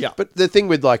best. Yeah. But the thing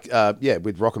with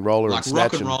with Rock and Roller and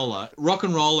Snatch Rock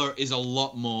and Roller is a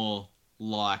lot more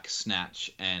like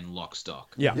Snatch and Lock,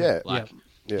 Stock. Yeah.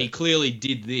 He clearly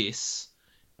did this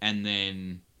and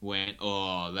then went,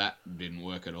 oh, that didn't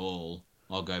work at all.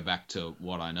 I'll go back to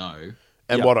what I know.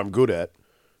 And what I'm good at.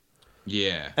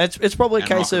 Yeah. It's probably a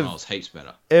case of heaps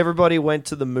better. Everybody went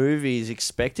to the movies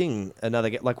expecting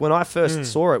another... Like when I first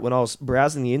saw it, when I was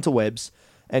browsing the interwebs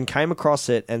and came across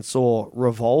it and saw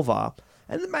Revolver,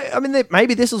 and I mean,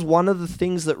 maybe this is one of the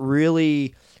things that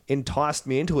really enticed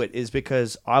me into it, is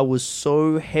because I was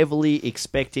so heavily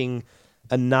expecting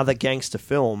another gangster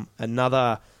film,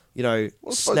 another,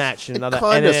 Snatch, and another... It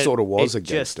kind of sort of was a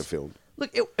gangster film. Look,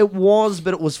 it was,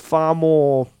 but it was far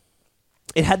more...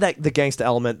 It had the gangster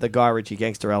element, the Guy Ritchie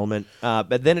gangster element,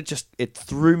 but then it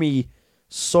threw me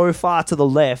so far to the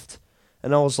left,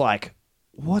 and I was like,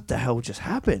 what the hell just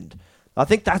happened? I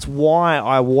think that's why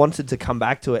I wanted to come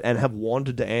back to it and have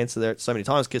wanted to answer there so many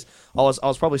times, because I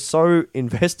was probably so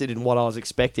invested in what I was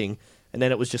expecting, and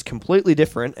then it was just completely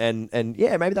different, and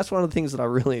yeah, maybe that's one of the things that I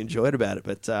really enjoyed about it.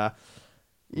 But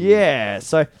yeah,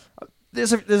 so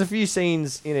there's a few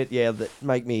scenes in it, that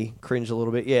make me cringe a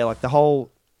little bit. Yeah, like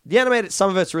the animated,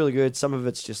 some of it's really good, some of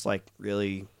it's just like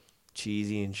really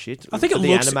cheesy and shit. I think it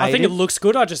looks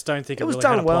good. I just don't think it was really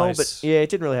done had a well, place. but yeah, it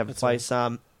didn't really have a place.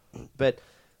 But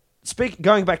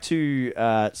going back to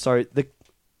the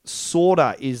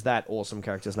Sorta is that awesome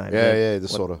character's name. Yeah, the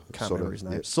Sorta. Can't remember his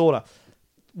name. Yep. Sorta.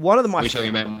 One of Are we talking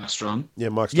about Mike Strong? Yeah,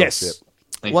 Mike Strong. Yes.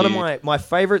 Yep. One of my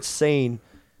favorite scene.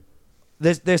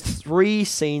 There's 3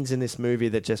 scenes in this movie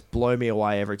that just blow me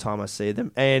away every time I see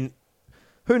them, and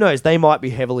who knows, they might be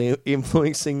heavily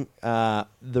influencing the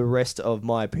rest of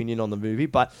my opinion on the movie.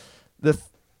 But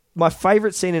my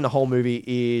favorite scene in the whole movie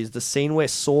is the scene where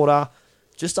Sorta,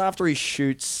 just after he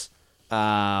shoots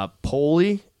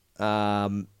Paulie,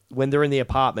 when they're in the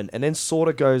apartment, and then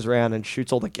Sorta goes around and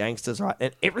shoots all the gangsters, right?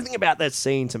 And everything about that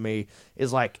scene to me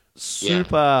is like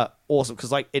super awesome,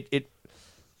 because like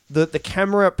the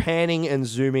camera panning and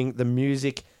zooming, the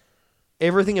music,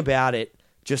 everything about it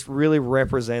just really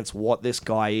represents what this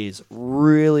guy is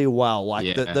really well.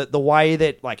 Like the way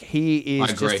that like he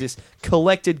is just this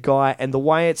collected guy, and the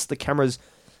way the camera's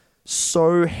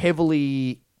so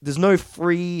heavily, there's no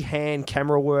freehand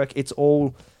camera work. It's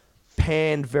all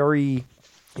panned very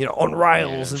on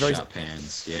rails and very sharp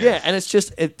pans. yeah, and it's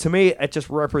just to me, it just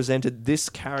represented this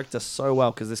character so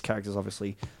well because this character's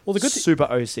obviously super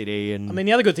OCD. And I mean,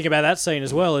 the other good thing about that scene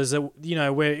as well is that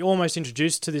we're almost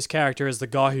introduced to this character as the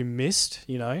guy who missed.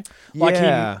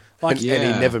 Yeah. And he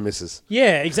never misses.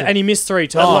 Yeah, exactly. And he missed 3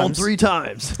 let alone times. 3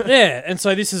 times. Yeah, and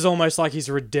so this is almost like his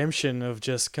redemption of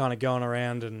just kind of going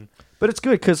around and. But it's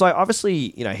good because obviously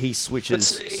he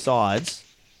switches sides.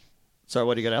 So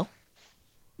what do you got, Al?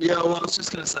 Yeah, well, I was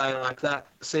just going to say like that.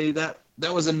 See, that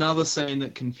was another scene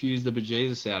that confused the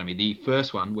bejesus out of me. The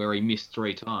first one where he missed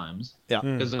 3 times. Yeah.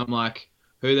 Because I'm like,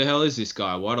 who the hell is this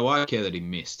guy? Why do I care that he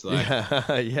missed? Like,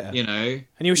 yeah. And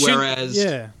he was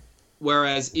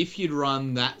Whereas if you'd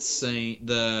run that scene,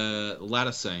 the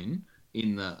latter scene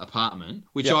in the apartment,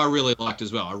 which I really liked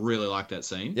as well. I really liked that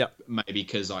scene. Yep. Maybe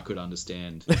because I could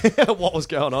understand what was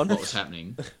going on. what was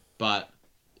happening. But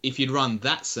if you'd run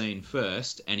that scene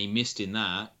first and he missed in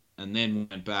that and then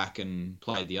went back and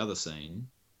played the other scene.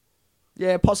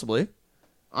 Yeah, possibly.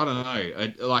 I don't know.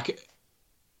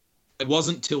 It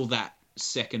wasn't till that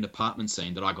second apartment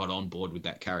scene that I got on board with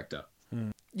that character.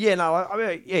 Yeah, no, I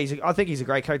mean, yeah, I think he's a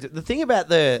great character. The thing about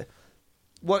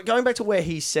going back to where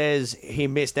he says he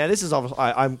missed. Now, this is obviously,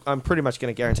 I'm pretty much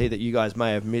going to guarantee that you guys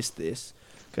may have missed this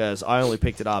because I only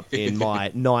picked it up in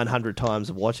my 900 times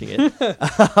of watching it.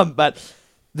 But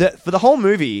for the whole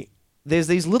movie, there's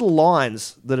these little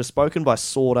lines that are spoken by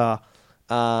Sorta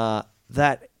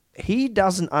that he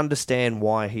doesn't understand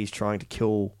why he's trying to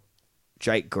kill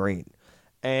Jake Green.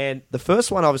 And the first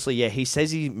one, obviously, he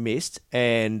says he missed,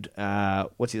 and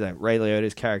what's his name? Ray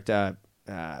Liotta's character,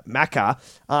 Macca,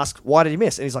 asks, why did he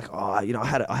miss? And he's like, I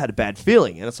had a bad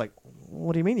feeling. And it's like,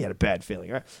 what do you mean you had a bad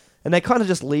feeling, right? And they kind of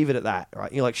just leave it at that,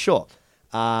 right? You're like, sure.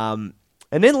 And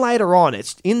then later on,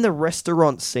 it's in the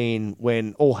restaurant scene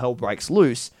when all hell breaks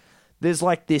loose, there's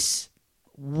like this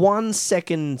 1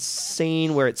 second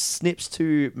scene where it snips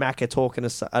to Macca talking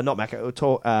to, not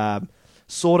Macca,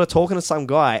 Sorta talking to some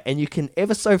guy, and you can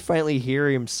ever so faintly hear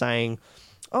him saying,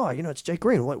 it's Jake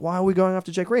Green. Why are we going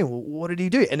after Jake Green? Well, what did he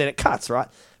do? And then it cuts, right?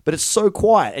 But it's so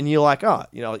quiet, and you're like,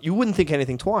 you wouldn't think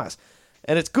anything twice.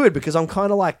 And it's good because I'm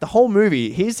kind of like, the whole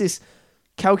movie, here's this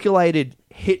calculated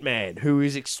hitman who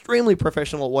is extremely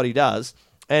professional at what he does,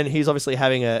 and he's obviously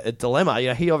having a dilemma.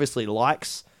 He obviously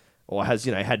likes or has,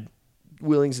 had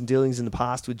willings and dealings in the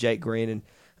past with Jake Green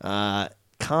and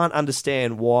can't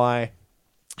understand why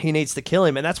he needs to kill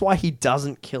him, and that's why he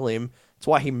doesn't kill him. It's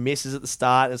why he misses at the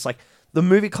start. It's like the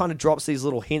movie kind of drops these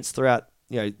little hints throughout,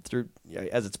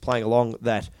 as it's playing along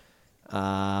that,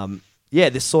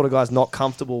 this sort of guy's not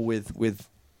comfortable with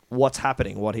what's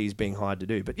happening, what he's being hired to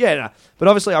do. But but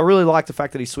obviously I really like the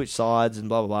fact that he switched sides and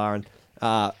blah blah blah.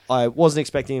 And I wasn't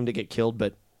expecting him to get killed,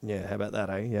 but how about that,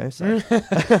 eh? So.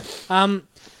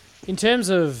 In terms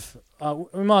of,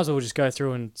 we might as well just go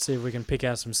through and see if we can pick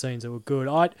out some scenes that were good.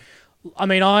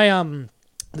 The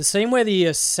scene where the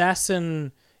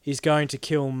assassin is going to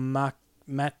kill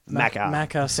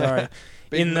Macca, sorry,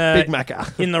 Big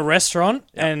Macca in the restaurant,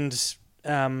 and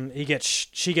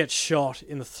she gets shot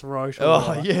in the throat.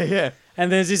 Yeah.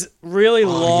 And there's this really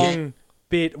long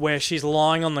bit where she's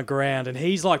lying on the ground, and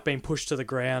he's like being pushed to the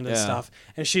ground and stuff,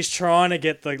 and she's trying to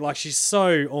get she's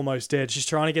so almost dead. She's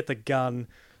trying to get the gun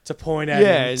to point at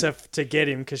him to get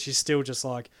him because she's still just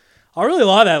like. I really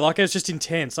like that. Like, it's just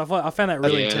intense. I found that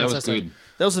really intense. That was good.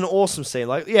 That was an awesome scene.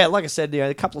 Like I said,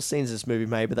 a couple of scenes in this movie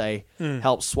maybe they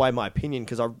help sway my opinion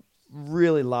because I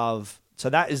really love. So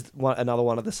that is another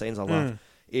one of the scenes I love.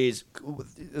 There's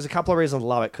a couple of reasons I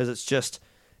love it because it's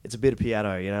a bit of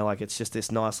piano. It's just this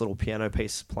nice little piano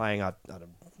piece playing. I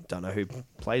don't know who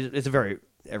plays it.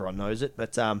 Everyone knows it,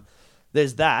 but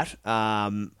there's that.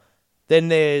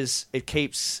 Then it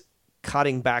keeps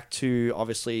cutting back to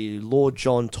obviously Lord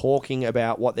John talking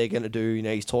about what they're going to do.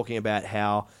 He's talking about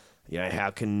how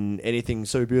can anything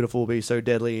so beautiful be so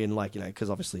deadly, and because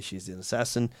obviously she's an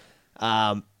assassin.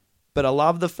 But I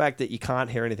love the fact that you can't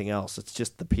hear anything else. It's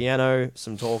just the piano,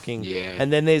 some talking,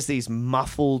 and then there's these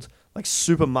muffled,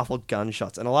 super muffled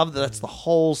gunshots, and I love that that's the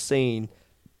whole scene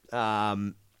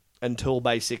until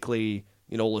basically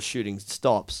all the shooting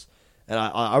stops. And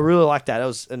I really like that. That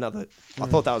was another. I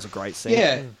thought that was a great scene.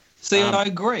 Yeah. See, I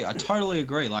agree. I totally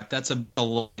agree. That's a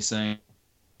lovely scene.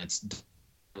 The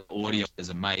audio is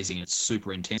amazing. It's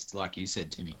super intense, like you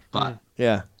said, Timmy. But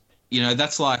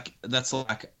that's like a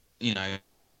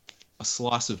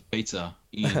slice of pizza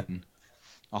in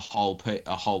a whole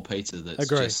pizza that's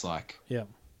just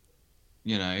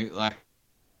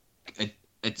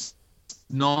it's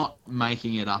not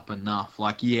making it up enough.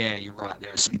 You're right.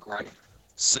 There are some great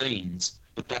scenes.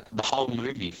 But the whole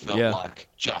movie felt like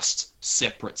just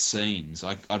separate scenes.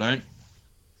 I don't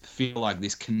feel like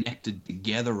this connected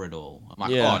together at all. I'm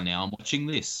like, Yeah. oh, now I'm watching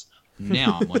this.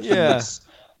 Now I'm watching Yeah. this.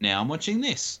 Now I'm watching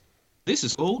this. This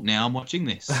is cool. Now I'm watching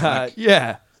this. Like,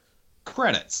 Yeah.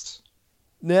 credits.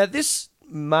 Now, this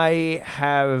may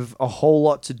have a whole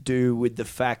lot to do with the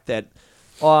fact that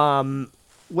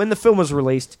when the film was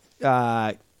released,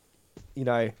 I'd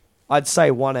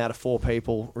say 1 out of 4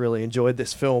 people really enjoyed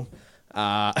this film.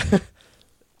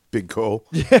 Big call.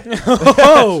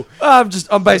 Oh,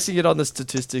 I'm basing it on the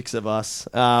statistics of us,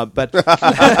 but so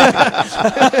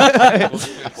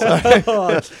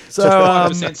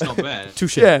 5%'s not bad.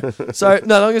 touche. yeah. So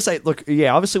no, I'm gonna say, look,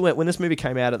 yeah. Obviously, when this movie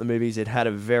came out at the movies, it had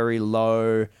a very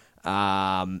low,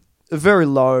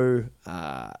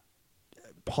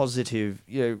 positive,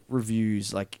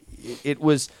 reviews. Like it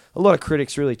was a lot of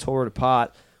critics really tore it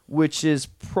apart, which is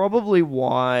probably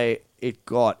why it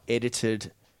got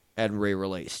edited and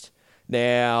re-released.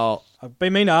 Now, I've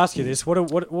been meaning to ask you this.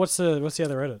 What's the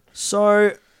other edit?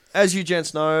 so, as you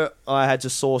gents know, I had to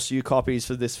source you copies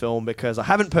for this film because I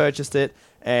haven't purchased it,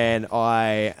 and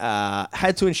I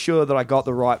had to ensure that I got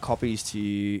the right copies for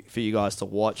you guys to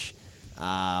watch.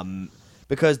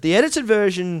 Because the edited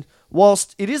version,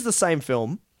 whilst it is the same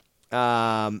film,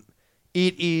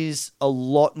 it is a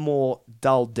lot more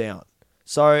dulled down.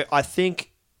 So I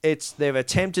think they've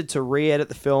attempted to re-edit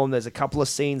the film. There's a couple of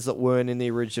scenes that weren't in the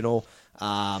original.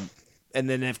 And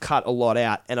then they've cut a lot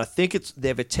out. And I think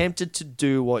they've attempted to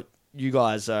do what you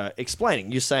guys are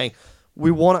explaining. You're saying,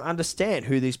 we want to understand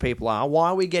who these people are. Why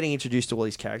are we getting introduced to all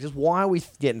these characters? Why are we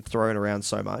getting thrown around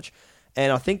so much?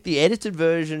 And I think the edited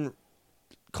version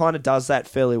kind of does that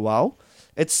fairly well.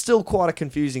 It's still quite a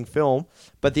confusing film,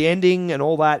 but the ending and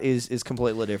all that is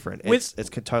completely different. It's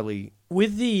totally...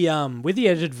 With the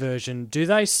edited version, do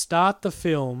they start the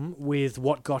film with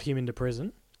what got him into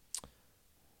prison?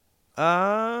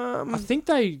 I think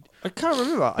they... I can't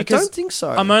remember. I Because don't think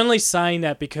so. I'm only saying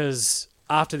that because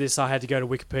after this I had to go to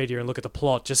Wikipedia and look at the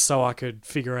plot just so I could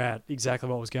figure out exactly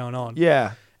what was going on.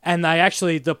 Yeah. And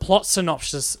the plot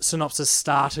synopsis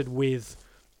started with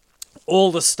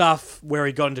all the stuff where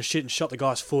he got into shit and shot the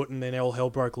guy's foot and then all hell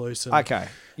broke loose. And, Okay.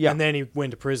 Yeah. And then he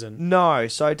went to prison. No,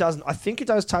 so it doesn't... I think it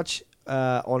does touch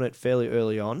on it fairly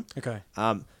early on. Okay.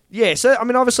 Yeah, so I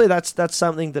mean, obviously that's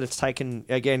something that it's taken,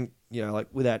 again, like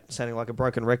without sounding like a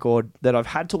broken record, that I've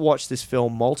had to watch this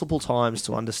film multiple times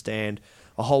to understand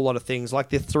a whole lot of things, like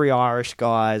the 3 Irish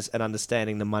guys and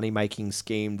understanding the money making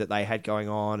scheme that they had going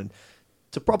on, and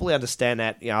to properly understand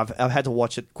that, I've had to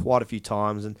watch it quite a few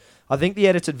times, and I think the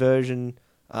edited version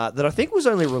that I think was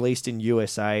only released in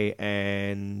USA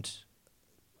and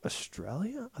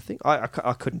Australia, I think. I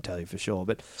couldn't tell you for sure,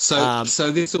 but So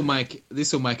this will make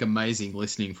amazing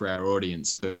listening for our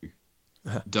audience who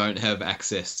don't have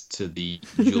access to the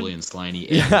Julian Slaney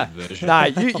edited version. no,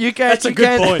 you can. That's a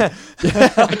good point.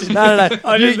 No.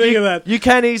 I didn't think of that. You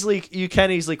can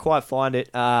easily quite find it.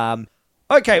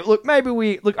 Okay, look,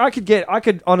 I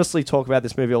could honestly talk about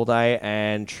this movie all day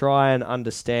and try and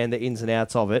understand the ins and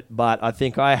outs of it, but I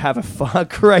think I have a far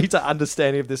greater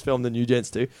understanding of this film than you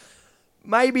gents do.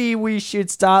 Maybe we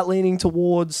should start leaning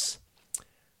towards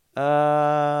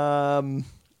some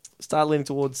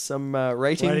ratings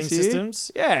Rating here.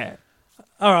 systems? Yeah.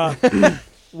 All right.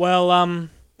 Well,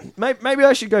 Maybe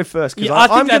I should go first because Yeah, I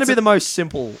think I'm going to that's be a- the most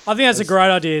simple. I think that's a great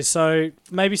idea. So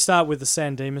maybe start with the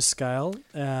San Dimas scale.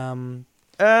 Do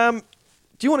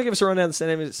you want to give us a rundown of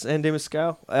the San Dimas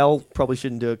scale? Al probably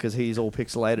shouldn't do it because he's all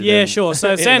pixelated. Yeah, and- sure.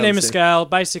 So and San doesn't Dimas see- scale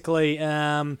basically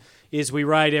is we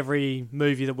rate every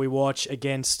movie that we watch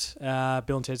against Bill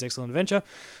and Ted's Excellent Adventure.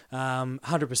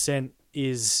 100%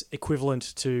 is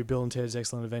equivalent to Bill and Ted's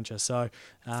Excellent Adventure. So,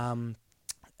 and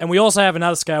we also have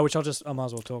another scale, which I might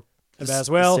as well talk about as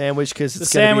well. Sandwich, because The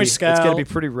it's going sandwich it's going to scale. be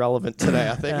pretty relevant today,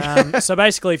 I think. So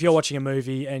basically, if you're watching a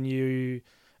movie and you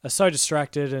are so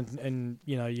distracted and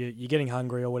you're getting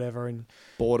hungry or whatever, and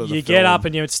Bored of the you get film. up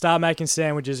and you start making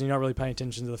sandwiches and you're not really paying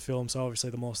attention to the film, so obviously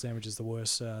the more sandwiches, the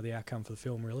worse the outcome for the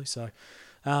film, really. So,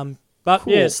 but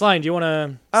Cool. yeah, Slane, do you want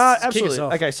to kick Absolutely. us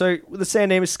off? Okay, so with the San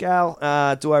Dimas scale,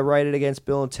 do I rate it against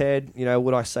Bill and Ted?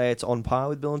 Would I say it's on par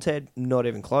with Bill and Ted? Not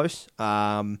even close.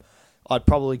 I'd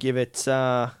probably give it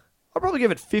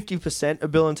 50%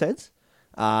 of Bill and Ted's.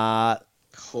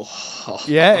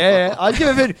 Yeah. I'd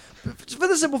give it for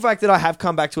the simple fact that I have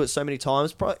come back to it so many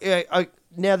times.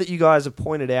 Now that you guys have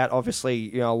pointed out,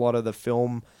 obviously, a lot of the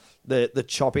film, the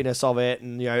choppiness of it,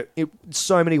 and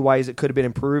so many ways it could have been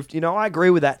improved. I agree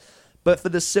with that, but for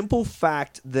the simple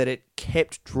fact that it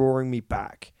kept drawing me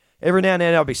back. Every now and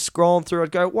then I'd be scrolling through.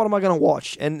 I'd go, "What am I going to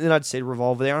watch?" And then I'd see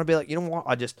Revolver there, and I'd be like, "You know what?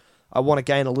 I want to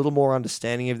gain a little more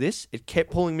understanding of this." It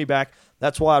kept pulling me back.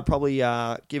 That's why I'd probably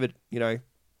give it,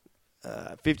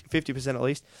 50% at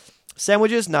least.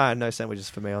 Sandwiches? No sandwiches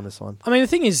for me on this one. I mean, the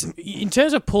thing is, in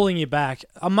terms of pulling you back,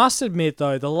 I must admit,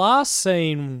 though, the last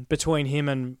scene between him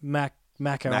and Macca,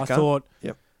 I thought...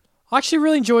 Yep. I actually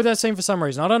really enjoyed that scene for some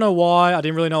reason. I don't know why. I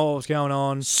didn't really know what was going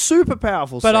on. Super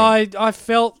powerful but scene. I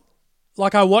felt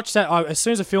like I watched that... as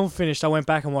soon as the film finished, I went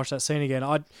back and watched that scene again.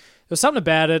 There was something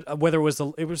about it, whether it was...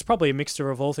 it was probably a mixture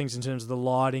of all things in terms of the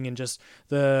lighting and just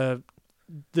the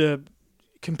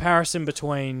comparison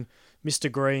between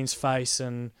Mr. Green's face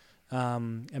and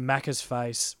Macca's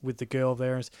face with the girl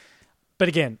there. But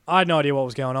again, I had no idea what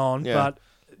was going on. Yeah. But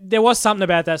there was something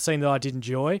about that scene that I did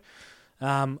enjoy.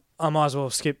 I might as well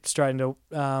skip straight into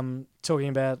talking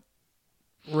about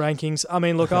rankings. I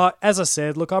mean, look, as I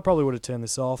said, I probably would have turned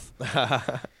this off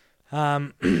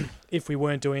if we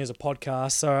weren't doing it as a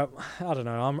podcast. So I don't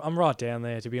know. I'm right down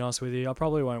there, to be honest with you. I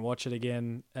probably won't watch it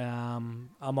again.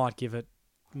 I might give it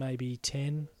maybe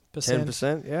 10%.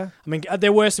 10%, yeah. I mean,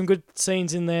 there were some good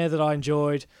scenes in there that I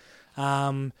enjoyed.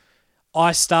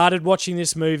 I started watching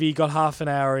this movie, got half an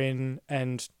hour in,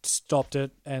 and stopped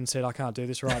it and said, I can't do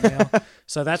this right now.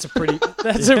 So that's a pretty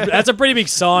big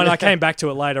sign. I came back to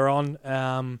it later on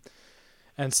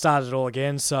and started it all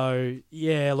again. So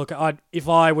yeah, look, if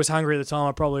I was hungry at the time,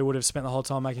 I probably would have spent the whole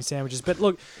time making sandwiches. But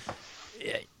look,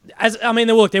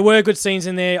 there were good scenes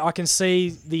in there. I can see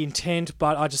the intent,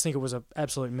 but I just think it was an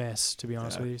absolute mess, to be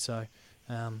honest with you. So,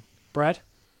 Brad?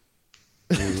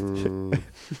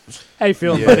 How you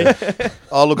feeling, buddy?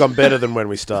 Oh, look, I'm better than when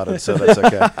we started, so that's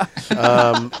okay.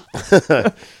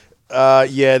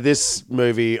 This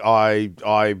movie,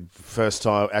 the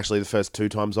first 2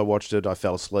 times I watched it, I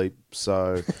fell asleep.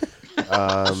 So,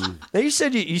 Now you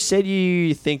said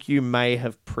you think you may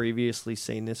have previously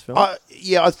seen this film. I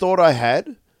thought I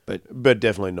had. But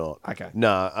definitely not. Okay.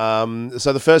 No.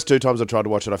 So the first 2 times I tried to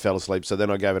watch it, I fell asleep. So then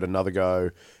I gave it another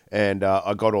go, and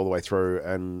I got all the way through,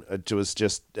 and it was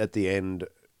just at the end.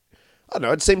 I don't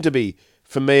know. It seemed to be,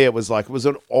 for me, it was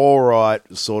an all right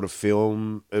sort of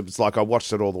film. It was like I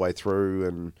watched it all the way through,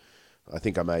 and I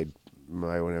think I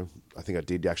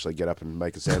did actually get up and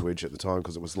make a sandwich at the time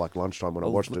because it was like lunchtime when I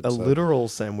watched it. A literal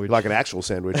sandwich, like an actual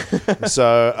sandwich.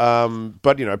 So,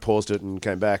 but paused it and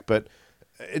came back, but.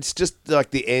 It's just like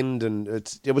the end, and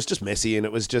it was just messy, and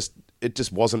it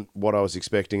just wasn't what I was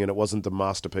expecting, and it wasn't the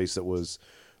masterpiece that was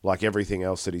like everything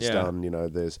else that he's done.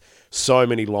 There's so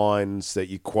many lines that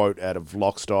you quote out of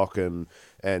Lock, Stock and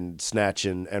Snatch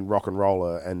and Rock and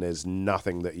Roller, and there's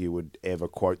nothing that you would ever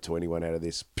quote to anyone out of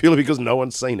this, purely because no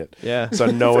one's seen it. Yeah. So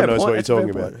no one knows what you're talking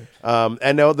about.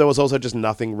 And there was also just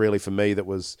nothing really for me that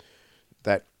was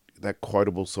that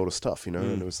quotable sort of stuff, and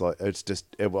it was like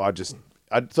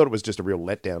I thought it was just a real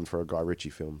letdown for a Guy Ritchie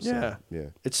film. So, yeah.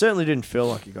 It certainly didn't feel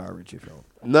like a Guy Ritchie film.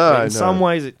 No, in some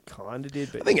ways it kind of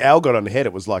did. But I think Al got on the head.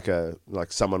 It was like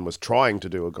someone was trying to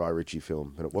do a Guy Ritchie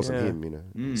film, and it wasn't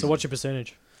him. So what's your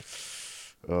percentage?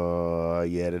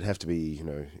 It'd have to be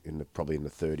probably in the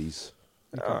 30s,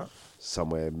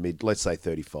 somewhere mid. Let's say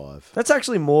 35. That's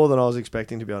actually more than I was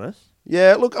expecting, to be honest.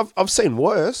 Yeah, look, I've seen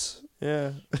worse.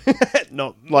 Yeah,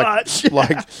 not much.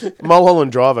 Like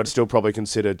Mulholland Drive, I'd still probably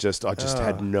consider I just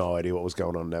had no idea what was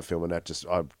going on in that film, and I've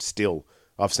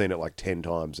seen it like 10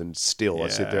 times, and still I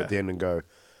sit there at the end and go,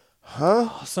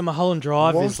 huh? So Mulholland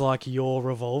Drive is like your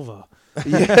Revolver.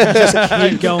 Yeah,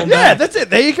 just keep going back. That's it.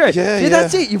 There you go. Yeah,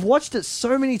 that's it. You've watched it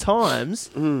so many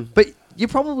times, but you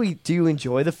probably do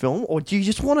enjoy the film, or do you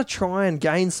just want to try and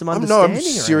gain some understanding?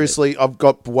 Seriously, I've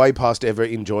got way past ever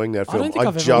enjoying that film.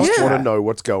 I just want to know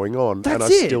what's going on, and I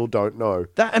still don't know.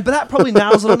 But that probably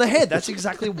nails it on the head. That's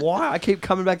exactly why I keep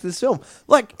coming back to this film.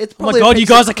 Like, it's Oh my probably God, you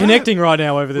guys are connecting right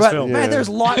now over this film. Man, there's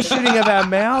light shooting out of our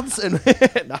mouths, and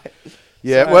no.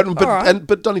 Yeah,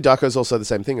 but Donnie Darko is also the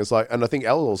same thing. It's like, and I think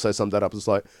Al also summed that up. It's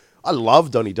like, I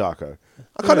love Donnie Darko.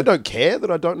 I kind of don't care that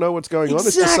I don't know what's going on.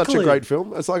 It's just such a great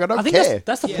film. It's like I don't care.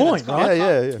 That's the point, right?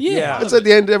 Yeah. It's at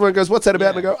the end, everyone goes, "What's that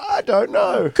about?" And I go, "I don't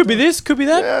know. Could be this, could be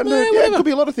that. It could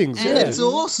be a lot of things." And it's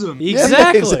awesome.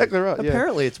 Exactly. Exactly right.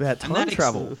 Apparently, it's about time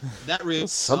travel. That really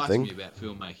Something. excites me about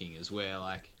filmmaking is where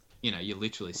you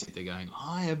literally sit there going,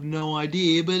 I have no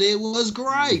idea, but it was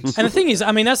great. And the thing is,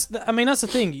 that's the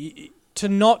thing.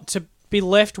 To be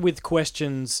left with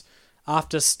questions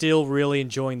after still really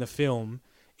enjoying the film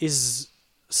is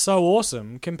so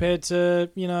awesome compared to,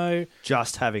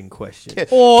 just having questions.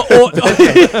 or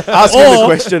asking the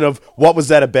question of what was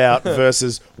that about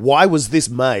versus why was this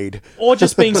made, or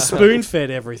just being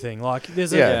spoon-fed everything. Like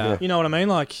there's you know what I mean?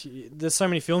 Like there's so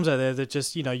many films out there that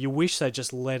just, you wish they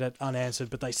just let it unanswered,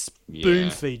 but they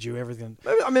spoon-feed you everything.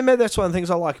 I mean, maybe that's one of the things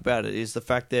I like about it is the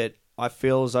fact that I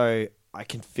feel as though I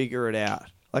can figure it out.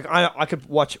 Like I could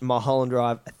watch Mulholland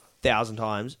Drive 1,000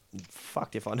 times.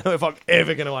 Fucked if I know if I'm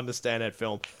ever going to understand that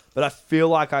film. But I feel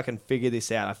like I can figure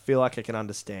this out. I feel like I can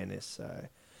understand this. So,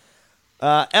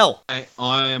 L. I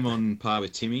am on par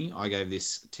with Timmy. I gave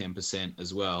this 10%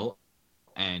 as well,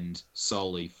 and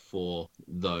solely for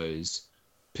those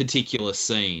particular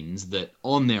scenes that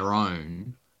on their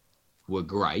own were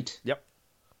great. Yep.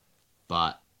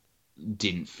 But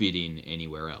didn't fit in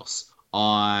anywhere else.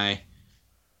 I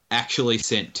actually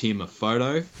sent Tim a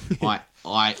photo.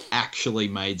 I actually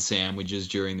made sandwiches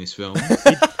during this film.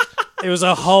 It was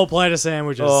a whole plate of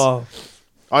sandwiches. Oh,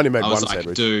 I only made I one was like,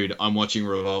 sandwich. dude, I'm watching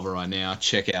Revolver right now.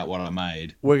 Check out what I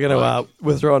made. we're going to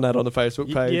we're throwing that on the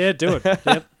Facebook page. Yeah, do it.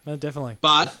 Yep, definitely.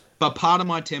 But part of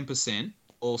my 10%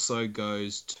 also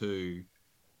goes to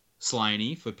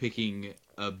Slaney for picking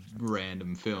a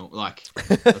random film, like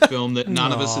a film that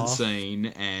none of us had seen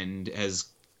and has,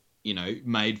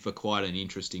 made for quite an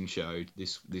interesting show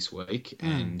this week.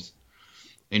 And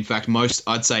in fact,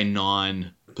 I'd say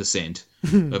 9%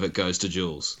 of it goes to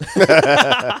Jules.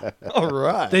 All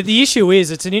right. The issue is,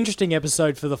 it's an interesting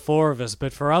episode for the four of us,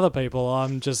 but for other people,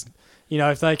 I'm just,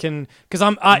 if they can, because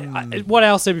what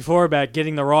Al said before about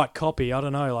getting the right copy, I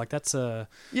don't know, like that's a...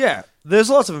 Yeah, there's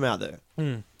lots of them out there.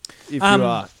 If you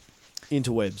are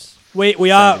interwebs.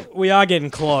 We are getting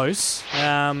close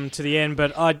to the end,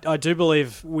 but I do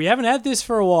believe we haven't had this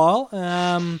for a while,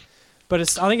 but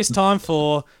I think it's time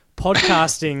for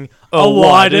podcasting a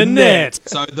wider net.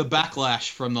 So the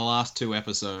backlash from the last 2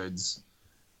 episodes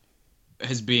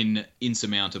has been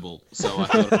insurmountable. So I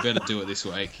thought I'd better do it this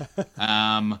week.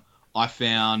 I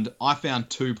found 2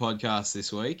 podcasts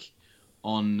this week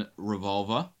on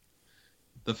Revolver.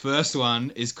 The first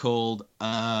one is called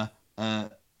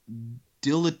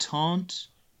Dilettante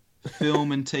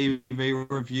Film and TV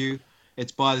Review.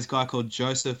 It's by this guy called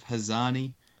Joseph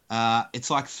Hazani. It's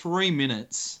like 3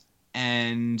 minutes,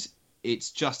 and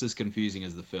it's just as confusing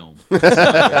as the film. So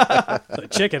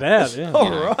check it out. Yeah.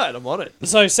 All right, I'm on it.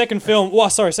 So second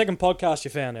podcast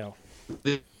you found, Al.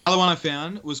 The other one I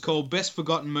found was called Best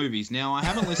Forgotten Movies. Now, I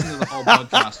haven't listened to the whole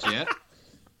podcast yet.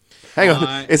 Hang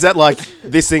on, is that like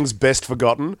this thing's best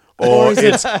forgotten, or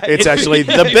it's actually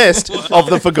the best of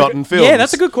the forgotten films? Yeah,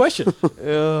 that's a good question.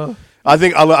 I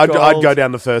think I'd Gold. go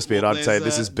down the first bit. Well, I'd say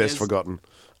this there's, is best there's- forgotten.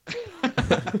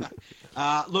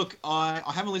 Look, I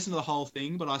haven't listened to the whole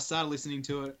thing, but I started listening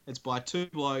to it. It's by 2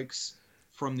 blokes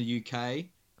from the UK,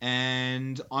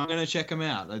 and I'm going to check them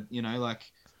out.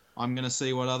 I'm going to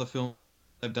see what other films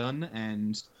they've done,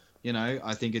 and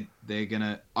I think it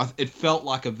felt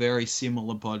like a very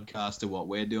similar podcast to what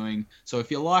we're doing. So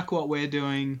if you like what we're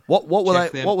doing, What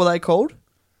were they called?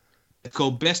 It's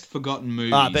called Best Forgotten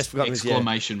Movies! Best Forgotten Movies, yeah.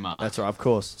 Exclamation mark. That's right, of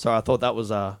course. Sorry, I thought that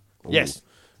was yes.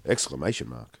 Exclamation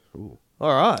mark. Ooh.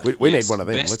 All right. We Yes, need one of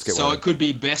them. best- Let's get so one. it could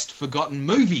be Best Forgotten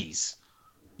Movies,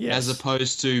 Yes. as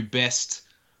opposed to Best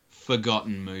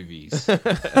Forgotten Movies.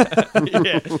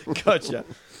 Yeah, gotcha.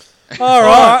 All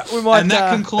right. We might And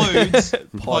that concludes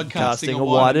podcasting a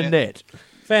wider net.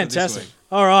 Fantastic. week.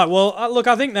 All right. Well, look,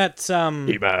 I think that's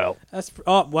Email.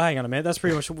 hang on a minute. That's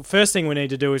pretty much the first thing we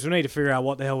need to do is we need to figure out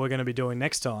what the hell we're going to be doing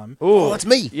next time. Oh, it's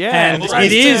me. Yeah, And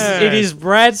Brad's turn. it is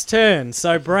Brad's turn.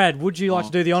 So Brad, would you like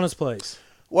to do the honors, please?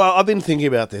 Well, I've been thinking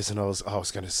about this, and I was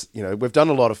going to, we've done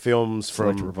a lot of films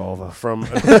from Select Revolver. From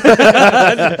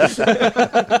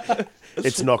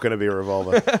it's not going to be a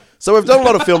Revolver. So we've done a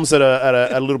lot of films that are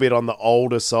at a little bit on the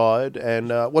older side. And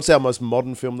what's our most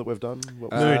modern film that we've done?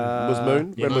 What was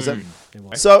Moon? yeah, When was that?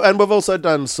 Moon. So, and we've also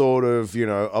done sort of,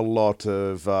 a lot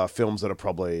of films that are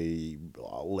probably,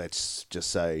 let's just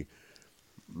say,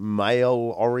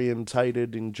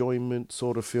 male-orientated enjoyment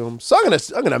sort of film. So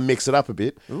I'm gonna mix it up a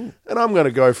bit, and I'm gonna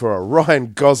go for a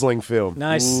Ryan Gosling film.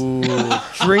 Nice.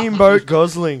 Dreamboat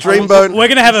Gosling. Dreamboat. We're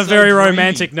going to have a So very dreamy.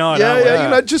 romantic night. Yeah, aren't we?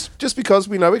 yeah, just because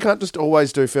we can't just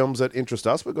always do films that interest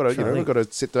us. We've got to, we've got to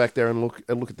sit back there and look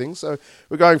at things. So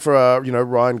we're going for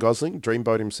Ryan Gosling,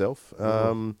 Dreamboat himself,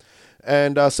 so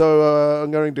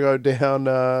I'm going to go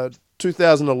down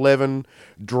 2011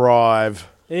 Drive.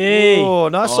 Hey. Oh,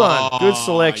 nice one. Good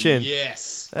selection.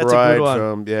 Yes. That's Great a good one.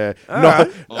 film, yeah.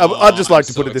 right. I'd just like I'm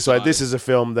to put so it this way. excited. This is a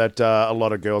film that a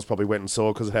lot of girls probably went and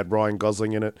saw because it had Ryan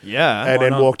Gosling in it. Yeah. And why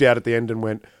then not? walked out at the end and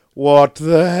went, what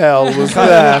the hell was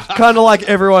that? Kind of like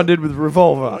everyone did with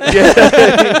Revolver.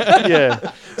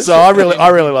 Yeah. So I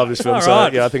really love this film. All So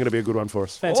right. yeah, I think it'll be a good one for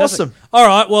us. Fantastic. Awesome. All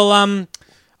right. Well,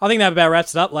 I think that about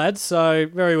wraps it up, lads. So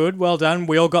very good. Well done.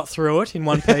 We all got through it in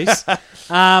one piece.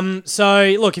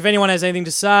 So look, if anyone has anything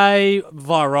to say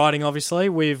via writing, obviously,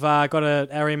 we've got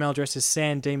our email address is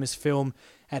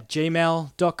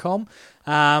sandemusfilm@gmail.com.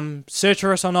 Search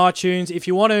for us on iTunes. If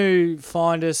you want to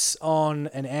find us on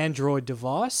an Android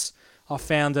device, I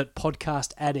found that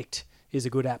Podcast Addict is a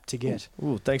good app to get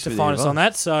Ooh, thanks to for the find us on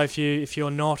advice. that. So if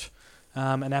you're not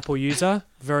an Apple user,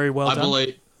 very well I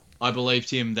done. believe,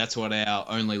 Tim, that's what our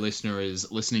only listener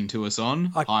is listening to us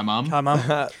on. I- Hi, Mum. Hi, Mum.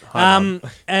 Hi, Mum.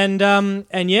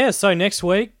 And yeah, so next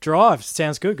week, Drive.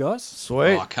 Sounds good, guys.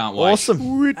 Sweet. Oh, I can't wait.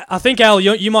 Awesome. I think, Al,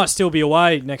 you might still be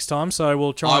away next time, so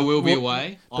we'll try. I will be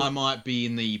away. I might be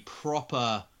in the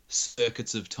proper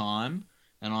circuits of time,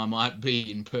 and I might be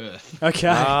in Perth. Okay.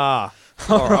 Ah,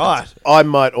 all right. I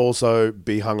might also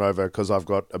be hungover because I've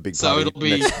got a big So party it'll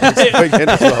be- next weekend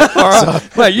as well. All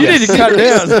right. Wait, you need to cut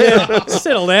down.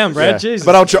 Settle down, Brad. Yeah. Jesus.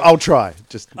 But I'll try.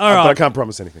 Just All right. but I can't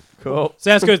promise anything. Cool.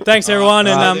 Sounds good. Thanks, everyone,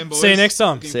 and Right then, see you boys. next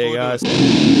time. Looking See you forward to guys.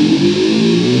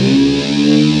 it.